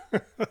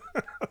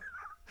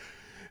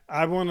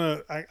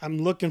 I'm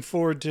looking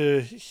forward to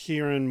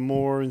hearing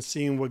more and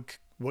seeing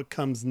what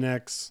comes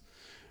next.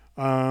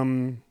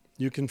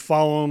 You can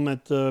follow them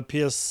at the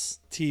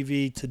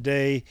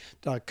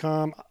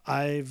pstvtoday.com.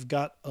 I've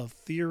Got a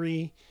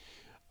Theory.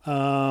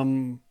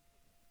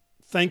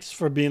 Thanks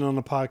for being on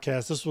the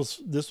podcast.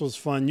 This was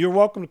fun. You're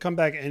welcome to come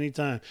back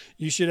anytime.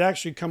 You should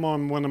actually come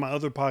on one of my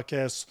other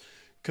podcasts,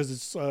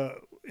 because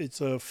it's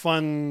a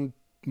fun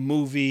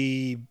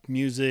movie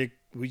music.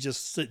 We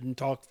just sit and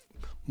talk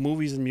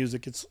movies and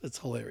music. It's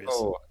hilarious.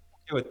 Oh,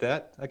 okay with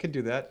that. I can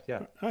do that.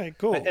 Yeah. All right,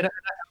 cool. And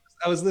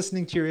I was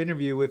listening to your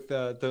interview with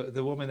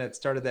the woman that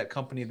started that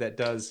company that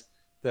does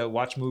the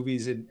watch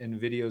movies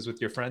and videos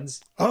with your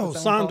friends. Oh,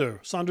 What's that one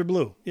called? Sonder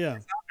Blue. Yeah.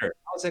 I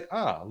was like,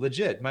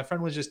 legit. My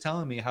friend was just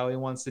telling me how he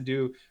wants to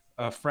do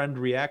a friend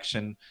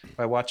reaction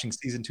by watching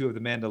season 2 of The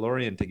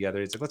Mandalorian together.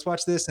 He's like, let's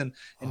watch this and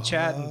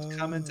chat and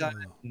comment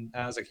on it. Oh. And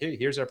I was like,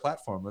 here's our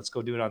platform. Let's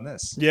go do it on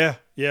this. Yeah,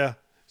 yeah.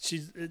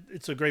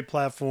 It's a great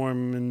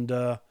platform, and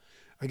I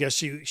guess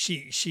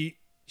she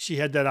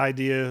had that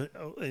idea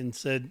and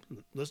said,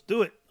 "Let's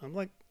do it." I'm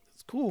like,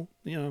 "It's cool,"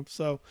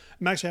 So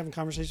I'm actually having a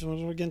conversation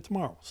with her again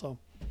tomorrow. So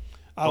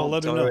I'll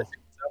let her tell her know. it's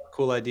a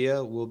cool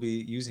idea. We'll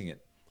be using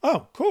it.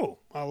 Oh, cool.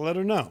 I'll let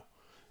her know.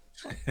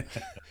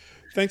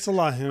 Thanks a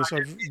lot, Henish.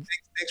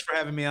 Thanks for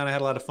having me on. I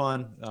had a lot of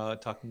fun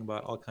talking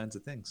about all kinds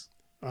of things.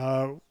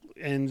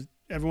 And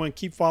everyone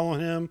keep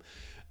following him.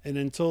 And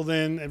until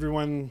then,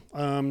 everyone,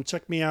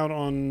 check me out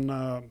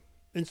on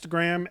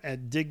Instagram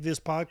at Dig This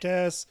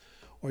Podcast,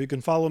 or you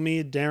can follow me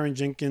at Darren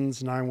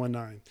Jenkins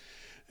 919.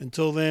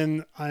 Until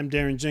then, I'm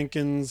Darren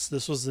Jenkins.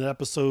 This was an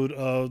episode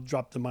of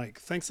Drop the Mic.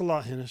 Thanks a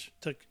lot, Henish.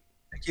 Thank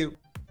you.